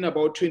 within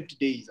about 20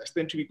 days. I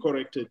stand to be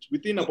corrected.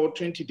 Within about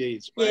 20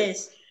 days. Right?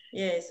 Yes,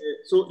 yes.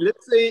 So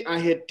let's say I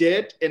had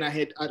debt and I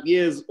had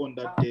arrears on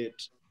that debt.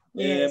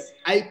 Yes.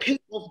 I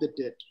paid off the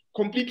debt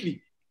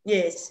completely.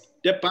 Yes.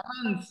 The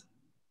balance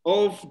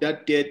of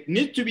that debt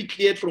needs to be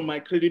cleared from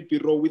my credit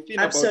bureau within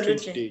about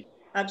 20 days.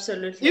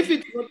 Absolutely. If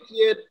it's not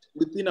cleared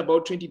within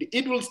about 20 days,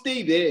 it will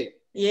stay there.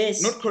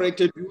 Yes. Not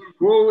corrected. You will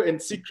go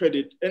and seek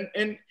credit.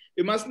 And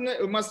you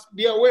must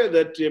be aware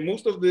that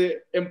most of the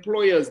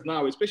employers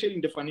now, especially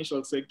in the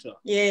financial sector,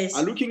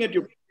 are looking at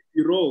your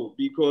bureau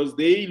because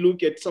they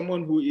look at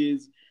someone who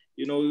is,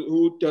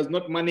 who does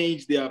not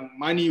manage their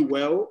money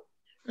well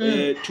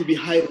to be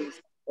high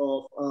risk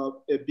of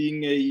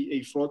being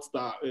a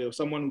fraudster,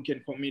 someone who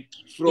can commit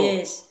fraud.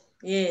 Yes,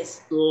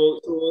 yes. So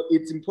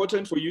it's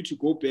important for you to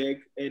go back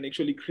and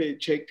actually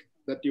check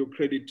that your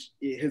credit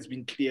has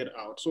been cleared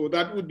out. So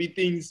that would be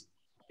things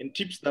and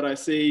tips that I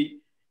say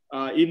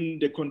in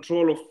the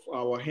control of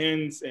our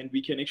hands, and we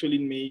can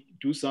actually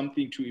do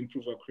something to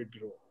improve our credit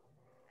bureau.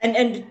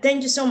 And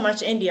thank you so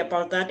much, Andy,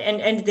 about that.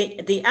 And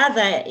the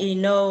other,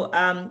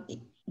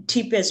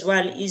 tip as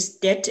well is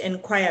debt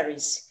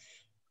inquiries.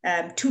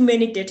 Too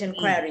many debt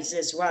inquiries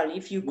as well.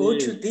 If you go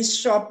to this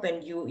shop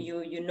and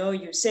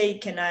you say,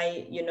 can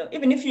I,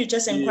 even if you're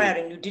just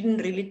inquiring, you didn't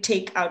really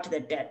take out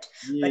the debt.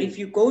 But if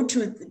you go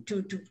to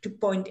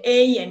point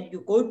A and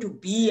you go to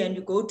B and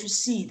you go to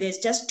C, there's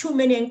just too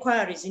many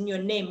inquiries in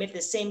your name at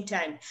the same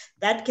time.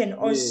 That can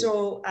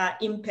also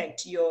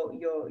impact your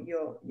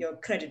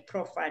credit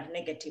profile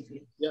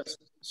negatively. Yes.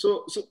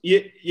 So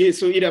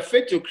it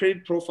affects your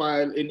credit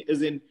profile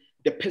as in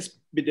the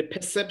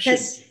perception,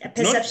 not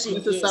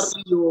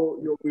necessarily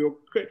your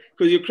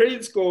because your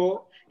credit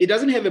score, it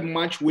doesn't have a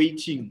much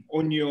weighting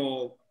on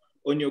your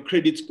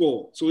credit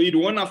score, so it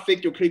won't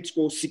affect your credit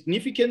score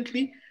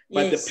significantly.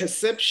 But the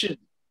perception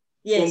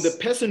from the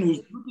person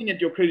who's looking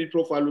at your credit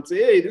profile would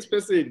say, "Hey, this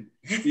person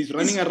is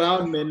running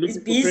around and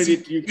looking for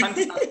credit. You can't."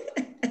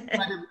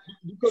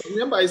 Because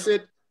remember, I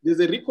said there's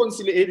a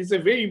reconciliation. It's a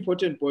very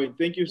important point.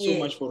 Thank you so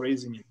much for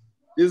raising it.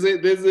 There's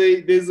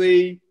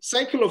a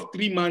cycle of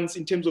 3 months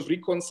in terms of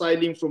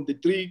reconciling from the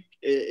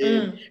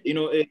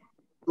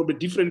from the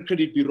different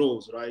credit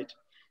bureaus, right?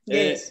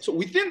 Yes. So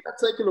within that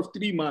cycle of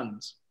 3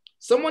 months,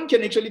 someone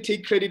can actually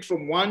take credit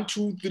from 1,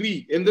 2,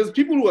 3, and there's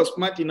people who are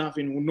smart enough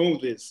and who know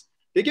this.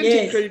 They can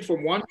take credit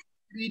from 1 to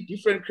 3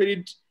 different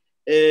credit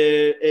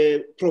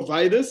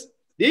providers.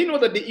 They know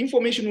that the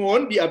information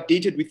won't be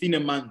updated within a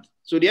month,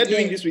 so they are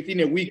doing this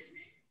within a week.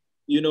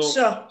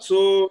 Sure.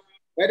 So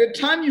by the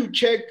time you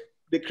check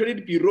the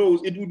credit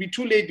bureaus, it would be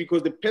too late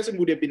because the person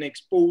would have been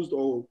exposed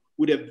or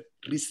would have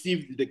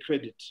received the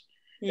credit.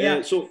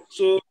 So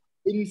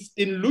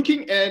in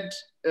looking at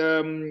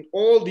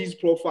all these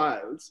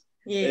profiles,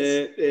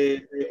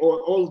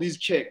 or all these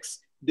checks,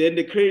 then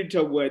the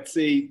creditor would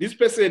say, this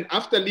person,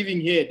 after leaving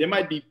here, they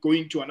might be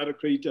going to another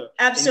creditor.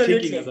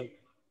 Absolutely.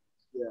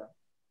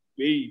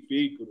 Very,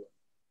 very good.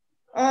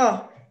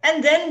 Oh,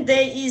 and then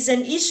there is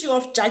an issue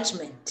of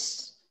judgment.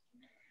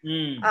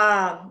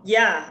 I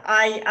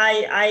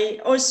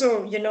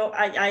also,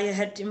 I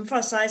had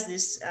emphasized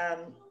this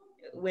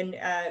when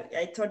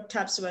I thought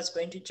Taps was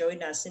going to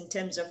join us in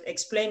terms of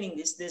explaining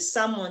this. There's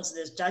someone's,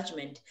 there's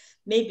judgment.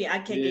 Maybe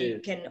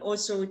Akheke can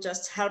also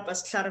just help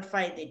us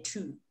clarify the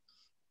two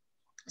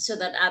so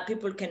that our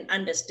people can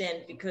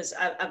understand, because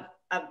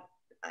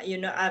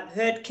I've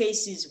heard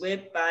cases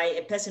whereby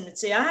a person would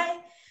say,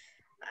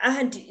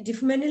 and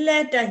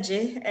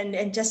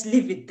just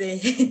leave it there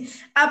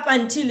up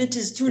until it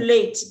is too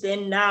late.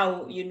 Then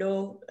now,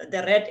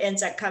 the red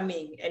ends are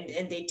coming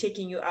and they're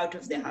taking you out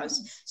of the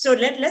house. So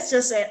let's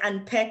just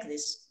unpack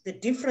this, the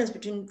difference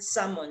between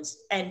summons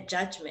and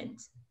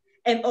judgment.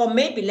 Or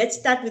maybe let's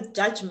start with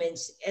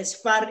judgments as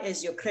far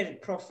as your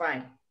credit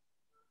profile.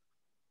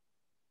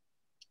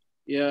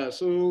 Yeah,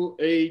 so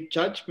a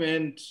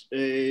judgment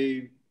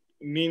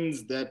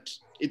means that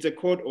it's a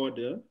court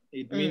order.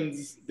 It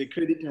means the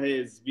creditor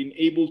has been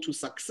able to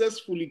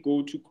successfully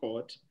go to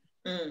court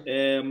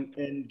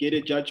and get a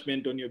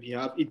judgment on your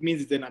behalf. It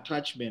means it's an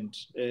attachment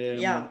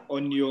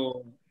on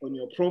your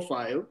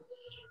profile,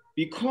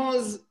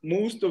 because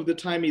most of the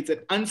time it's an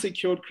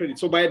unsecured credit.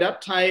 So by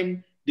that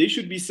time, they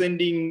should be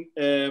sending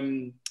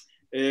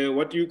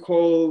what do you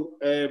call,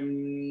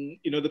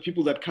 the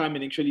people that come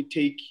and actually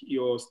take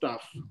your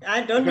stuff.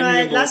 I don't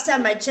know. Last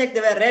time I checked,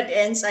 there were red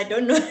ends. I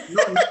don't know.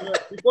 No.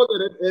 Before the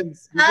red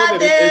ends.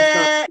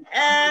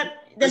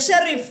 The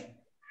sheriff.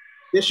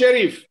 The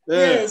sheriff.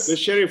 Yes. The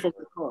sheriff of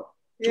the court.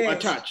 To Yes.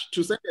 attach,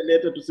 to send a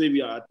letter to say we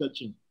are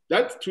attaching.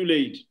 That's too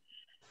late.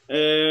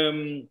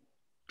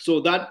 So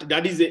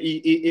that is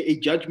a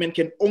judgment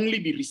can only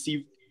be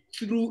received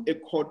through a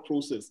court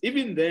process.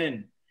 Even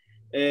then,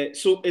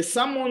 so a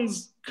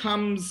summons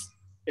comes,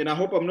 and I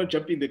hope I'm not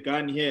jumping the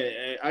gun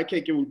here.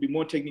 Akheke will be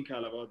more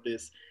technical about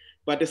this,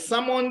 but a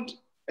summons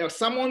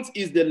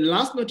is the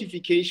last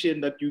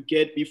notification that you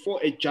get before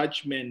a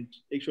judgment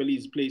actually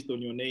is placed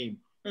on your name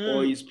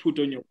or is put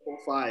on your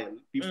profile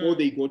before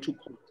they go to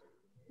court.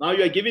 Now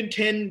you are given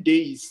 10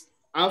 days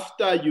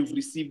after you've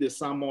received the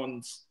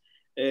summons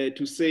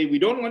to say, we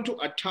don't want to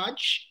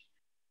attach.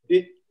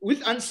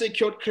 With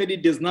unsecured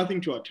credit, there's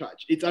nothing to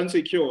attach. It's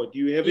unsecured.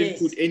 You haven't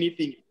put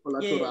anything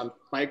collateral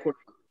by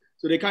collateral.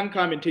 So they can't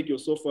come and take your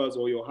sofas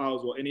or your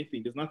house or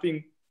anything. There's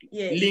nothing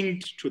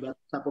linked to that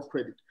type of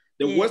credit.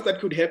 The worst that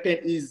could happen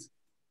is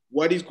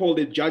what is called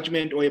a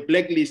judgment or a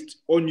blacklist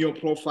on your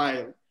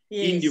profile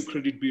in your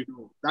credit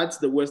bureau. That's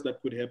the worst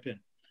that could happen.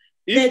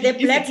 The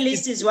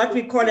blacklist is what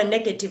we call a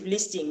negative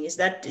listing. Is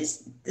that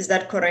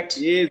correct?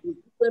 Yes,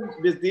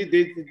 there's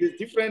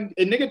different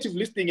a negative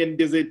listing, and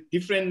there's a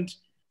different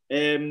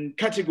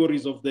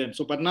categories of them.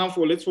 So, but now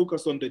let's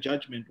focus on the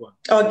judgment one.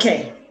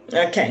 Okay.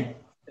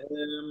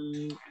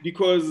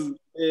 Because,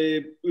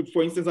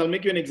 for instance, I'll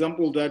make you an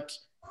example that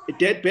a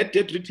bad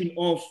debt written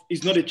off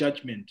is not a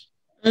judgment.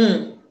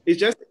 It's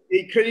just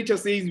a creditor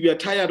says we are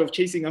tired of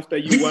chasing after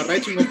you. We are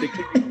writing off the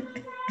credit.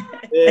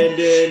 And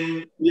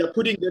then we are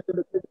putting that in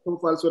the credit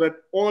profile so that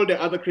all the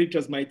other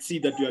creditors might see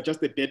that you are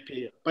just a bad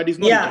payer. But it's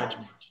not a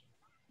judgment.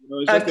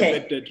 It's just a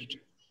bad debt.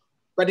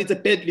 But it's a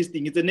bad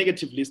listing. It's a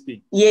negative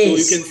listing. Yes. So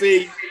you can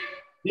say,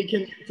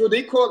 so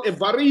they call a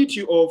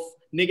variety of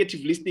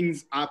negative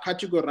listings are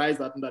categorized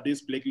under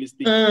this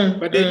blacklisting.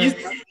 But there is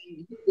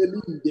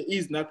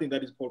nothing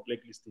that is called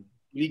blacklisting,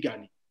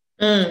 legally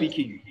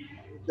speaking.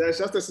 There's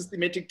just a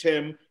systematic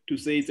term to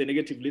say it's a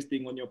negative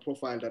listing on your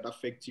profile that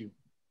affects you,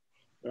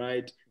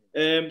 right?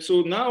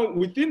 So now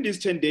within these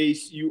 10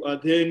 days, you are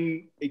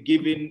then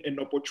given an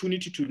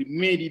opportunity to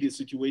remedy the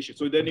situation.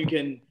 So then you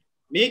can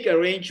make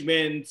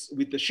arrangements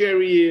with the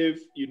sheriff,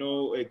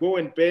 go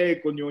and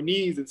beg on your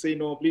knees and say,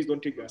 no, please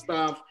don't take their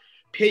stuff,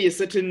 pay a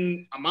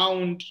certain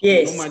amount.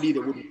 Normally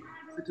there would be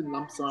a certain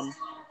lump sum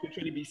to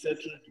actually be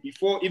settled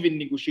before even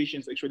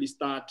negotiations actually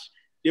start.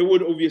 They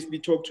would obviously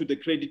talk to the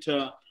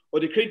creditor, or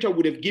the creditor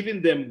would have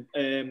given them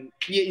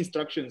clear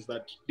instructions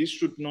that this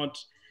should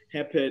not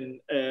happen,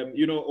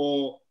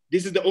 or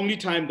this is the only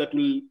time that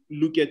we'll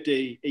look at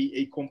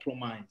a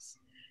compromise,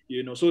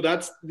 So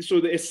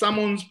the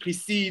summons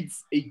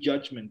precedes a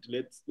judgment.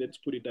 Let's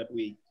put it that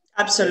way.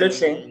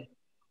 Absolutely.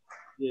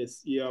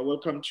 Yes. Yeah.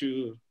 Welcome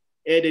to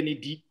add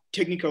any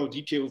technical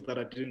details that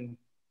I didn't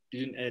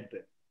add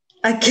there.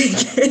 Okay.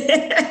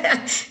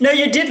 No,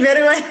 you did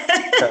very well.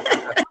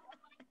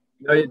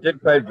 No, you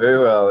did quite very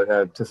well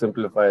to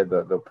simplify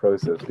the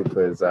process,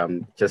 because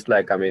just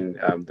like,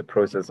 the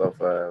process of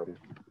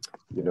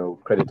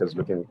creditors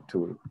looking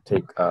to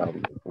take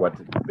what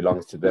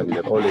belongs to them,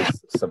 they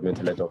always submit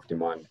a letter of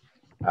demand,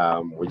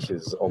 which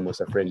is almost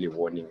a friendly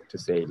warning to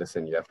say,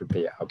 listen, you have to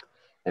pay up.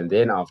 And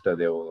then after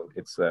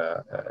it's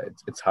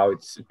how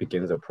it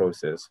begins a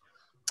process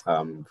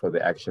for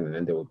the action, and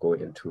then they will go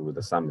into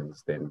the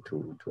summons then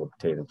to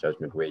obtain a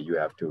judgment where you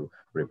have to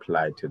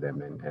reply to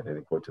them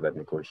and go to that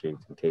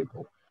negotiating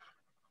table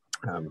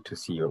to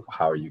see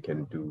how you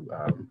can do,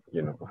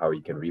 how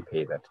you can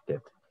repay that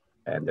debt.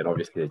 And then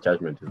obviously the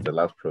judgment is the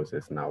last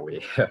process now where,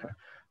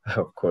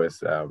 of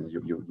course,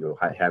 your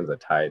hands are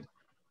tied,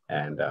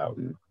 and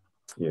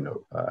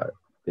your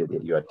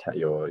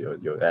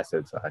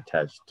assets are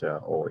attached,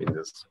 or in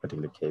this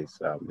particular case,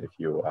 if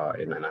you are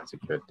in an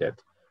unsecured debt,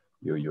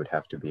 you would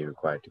have to be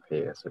required to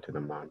pay a certain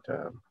amount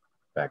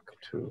back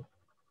to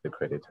the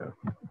creditor.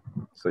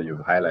 So you've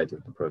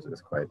highlighted the process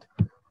quite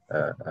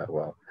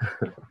well.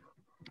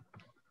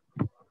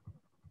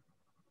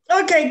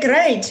 Okay,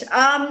 great.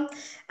 I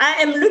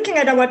am looking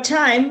at our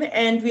time,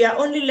 and we are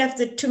only left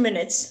with 2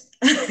 minutes.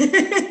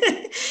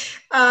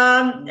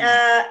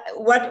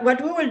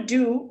 What we will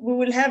do, we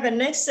will have a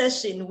next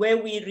session where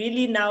we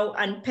really now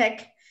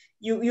unpack.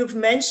 You've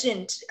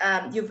mentioned,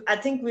 I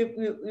think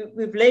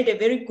we've laid a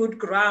very good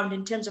ground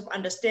in terms of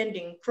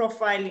understanding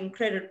profiling,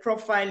 credit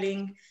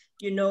profiling.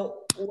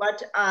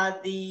 What are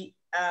the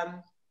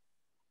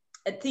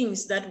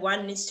things that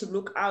one needs to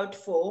look out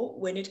for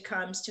when it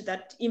comes to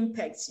that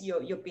impacts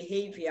your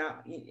behavior,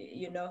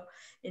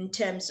 in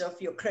terms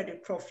of your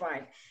credit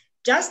profile.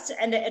 Just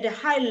at a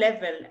high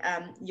level,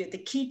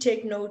 the key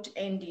take note,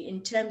 Andy,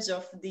 in terms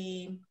of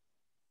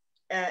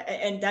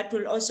and that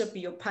will also be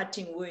your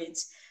parting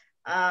words,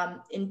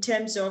 in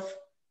terms of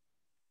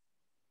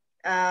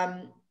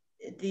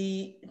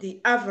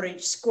the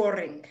average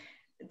scoring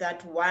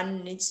that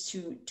one needs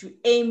to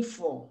aim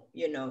for.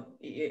 You know,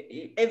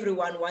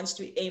 everyone wants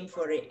to aim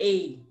for an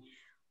A.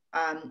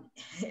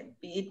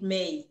 It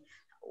may.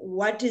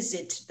 What is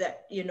it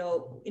that, you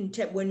know,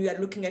 when you are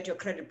looking at your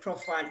credit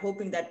profile,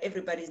 hoping that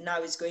everybody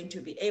now is going to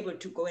be able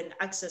to go and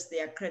access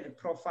their credit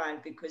profile,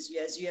 because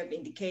as you have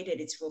indicated,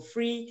 it's for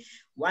free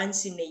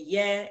once in a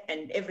year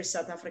and every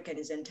South African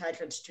is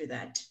entitled to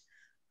that.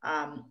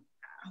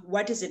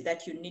 What is it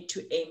that you need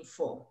to aim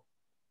for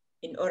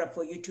in order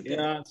for you to get?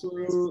 Yeah,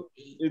 so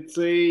it's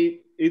a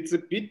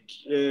bit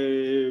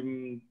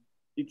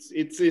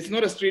it's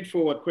not a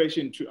straightforward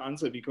question to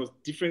answer, because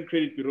different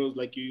credit bureaus,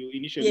 like you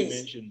initially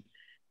mentioned,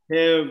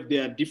 have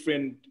their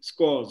different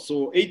scores.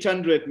 So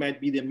 800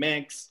 might be the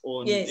max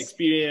on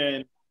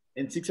Experian,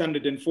 and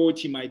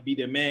 640 might be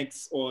the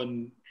max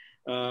on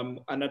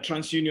a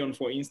TransUnion,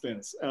 for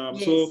instance.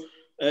 So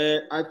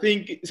I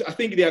think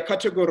they are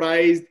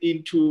categorized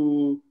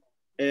into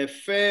a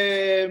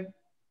fair.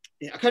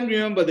 I can't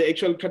remember the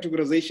actual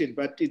categorization,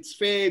 but it's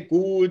fair,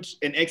 good,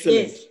 and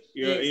excellent.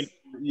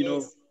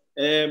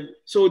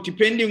 So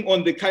depending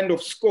on the kind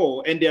of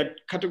score, and they are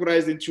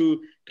categorized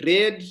into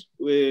red,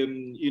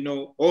 you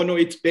know, oh no,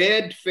 it's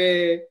bad,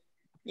 fair,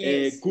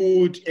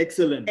 good,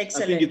 excellent. I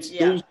think it's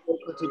those four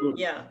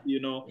categories. You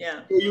know,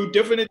 so you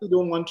definitely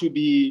don't want to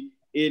be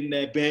in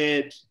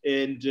bad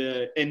and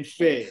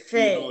fair. You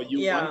know,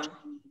 you want to be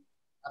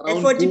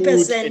around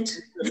 40%.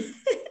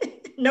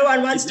 No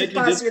one wants to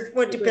pass with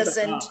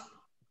 40%.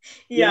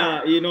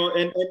 Yeah, you know,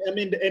 and I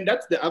mean, and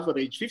that's the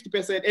average,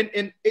 50%,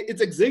 and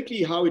it's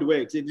exactly how it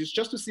works. It is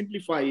just to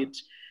simplify it,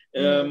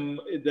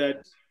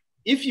 that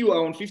if you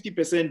are on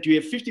 50%, you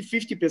have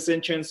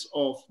 50% chance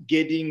of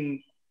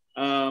getting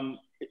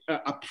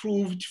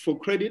approved for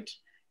credit,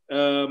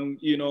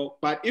 you know.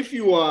 But if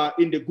you are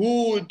in the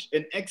good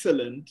and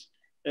excellent,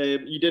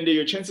 then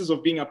your chances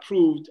of being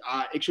approved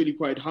are actually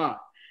quite high.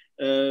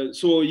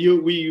 So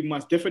we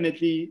must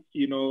definitely,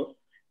 you know,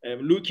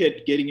 look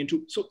at getting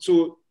into,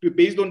 so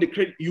based on the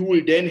credit, you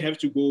will then have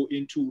to go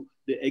into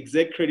the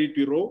exact credit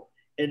bureau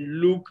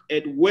and look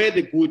at where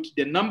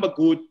the number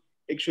good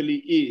actually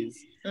is,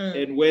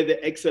 and where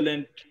the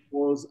excellent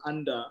was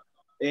under,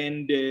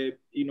 and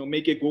you know,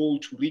 make a goal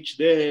to reach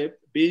there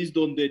based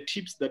on the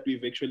tips that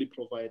we've actually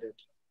provided.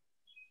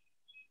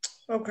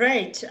 Oh,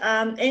 great.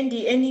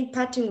 Andy, any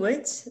parting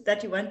words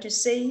that you want to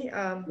say?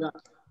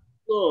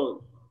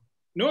 So,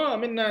 no, I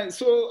mean,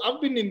 so I've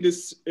been in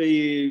this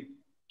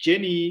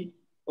journey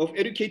of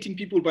educating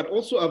people, but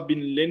also I've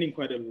been learning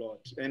quite a lot.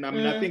 And I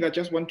mean, I think I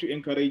just want to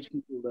encourage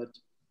people that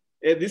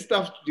this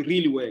stuff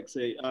really works.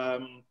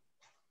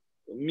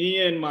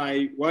 Me and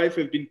my wife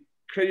have been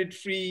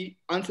credit-free,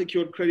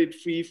 unsecured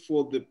credit-free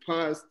for the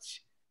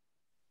past,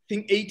 I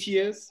think, 8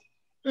 years.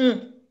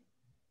 8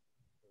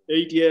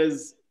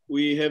 years,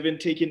 we haven't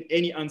taken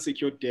any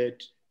unsecured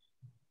debt.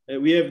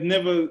 We have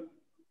never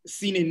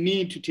seen a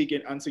need to take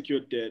an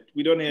unsecured debt.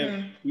 We don't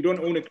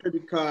own a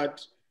credit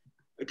card,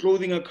 a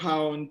clothing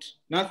account,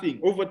 nothing,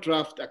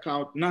 overdraft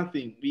account,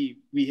 nothing.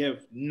 We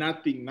have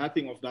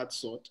nothing of that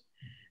sort.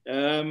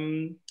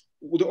 The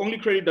only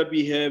credit that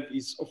we have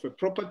is of a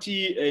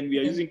property, and we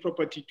are using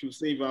property to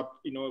save up,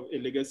 you know, a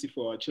legacy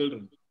for our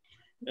children.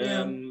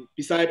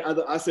 Beside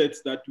other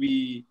assets that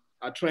we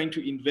are trying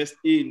to invest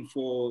in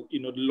for,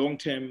 you know, the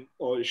long-term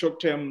or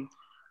short-term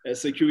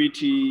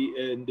security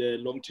and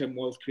long-term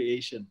wealth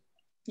creation.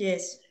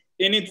 Yes.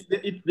 And I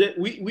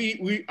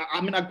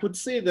mean, I could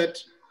say that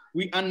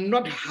we are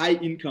not high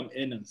income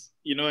earners.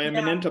 You know, I'm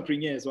an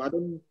entrepreneur, so I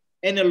don't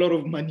earn a lot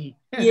of money.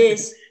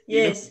 Yes,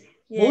 yes.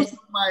 Most of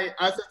my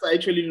assets are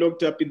actually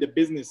locked up in the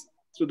business.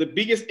 So the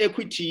biggest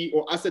equity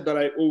or asset that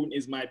I own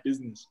is my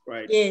business,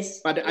 right? Yes.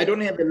 But I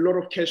don't have a lot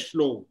of cash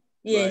flow.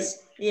 Yes,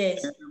 right?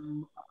 yes.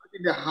 In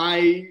the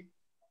high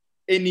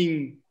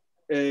earning,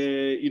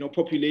 you know,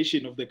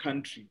 population of the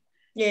country.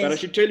 Yes. But I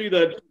should tell you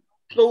that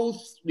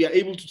clothes, we are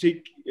able to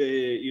take,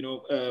 you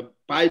know,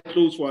 buy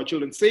clothes for our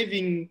children.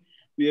 Saving,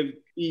 we have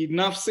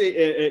enough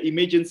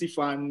emergency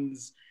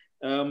funds.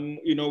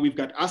 You know, we've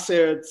got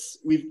assets.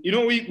 We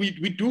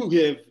do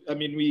have. I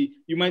mean,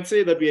 you might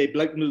say that we are a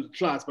black middle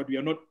class, but we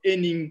are not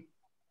earning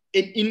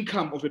an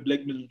income of a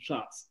black middle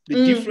class.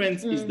 The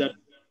difference is that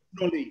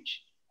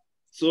knowledge.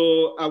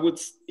 So I would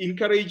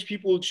encourage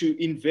people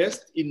to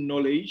invest in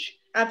knowledge.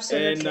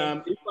 Absolutely.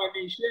 And if I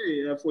may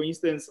share, for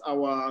instance,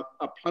 our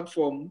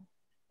platform.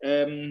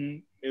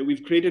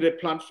 We've created a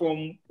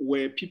platform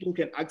where people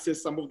can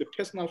access some of the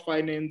personal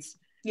finance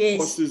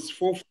courses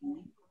for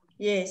free.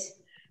 Yes.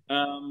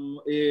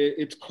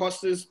 It's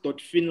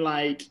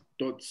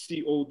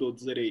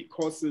courses.finlite.co.za.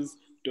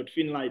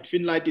 Courses.finlite.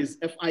 Finlite is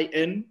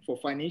FIN for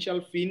financial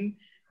fin,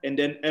 and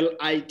then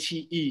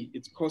LITE.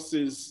 It's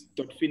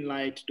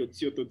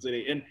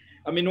courses.finlite.co.za. And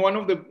I mean, one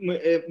of the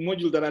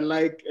modules that I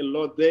like a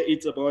lot there,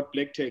 it's about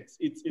black text.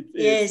 You know,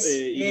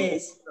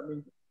 I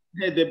mean,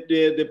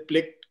 the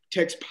black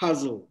text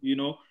puzzle, you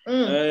know,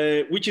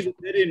 which is a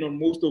burden on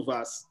most of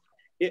us.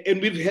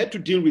 And we've had to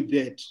deal with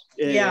that,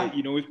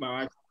 you know, with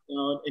my wife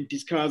and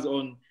discuss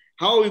on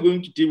how are we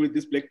going to deal with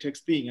this black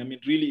tax thing? I mean,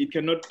 really, it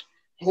cannot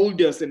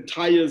hold us and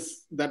tie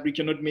us that we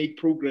cannot make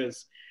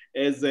progress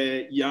as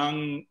a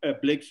young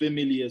black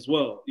family as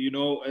well, you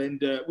know,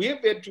 and we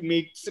have had to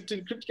make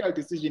certain critical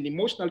decision,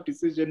 emotional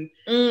decision,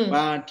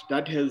 but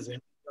that has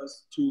helped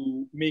us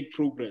to make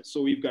progress.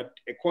 So we've got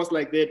a course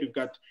like that.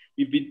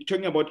 We've been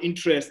talking about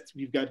interest.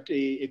 We've got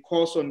a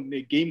course on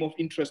a game of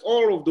interest.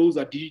 All of those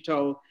are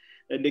digital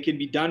and they can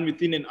be done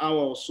within an hour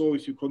or so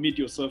if you commit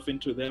yourself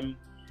into them.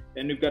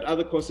 And we've got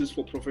other courses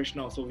for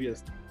professionals,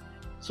 obviously.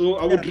 So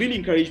I would really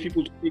encourage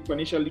people to take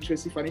financial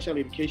literacy, financial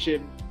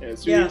education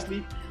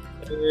seriously.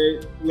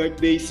 Like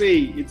they say,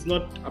 it's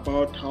not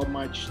about how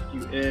much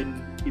you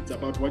earn, it's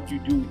about what you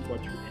do with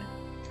what you earn.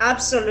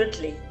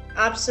 Absolutely.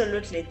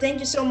 Absolutely. Thank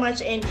you so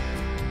much, Andy.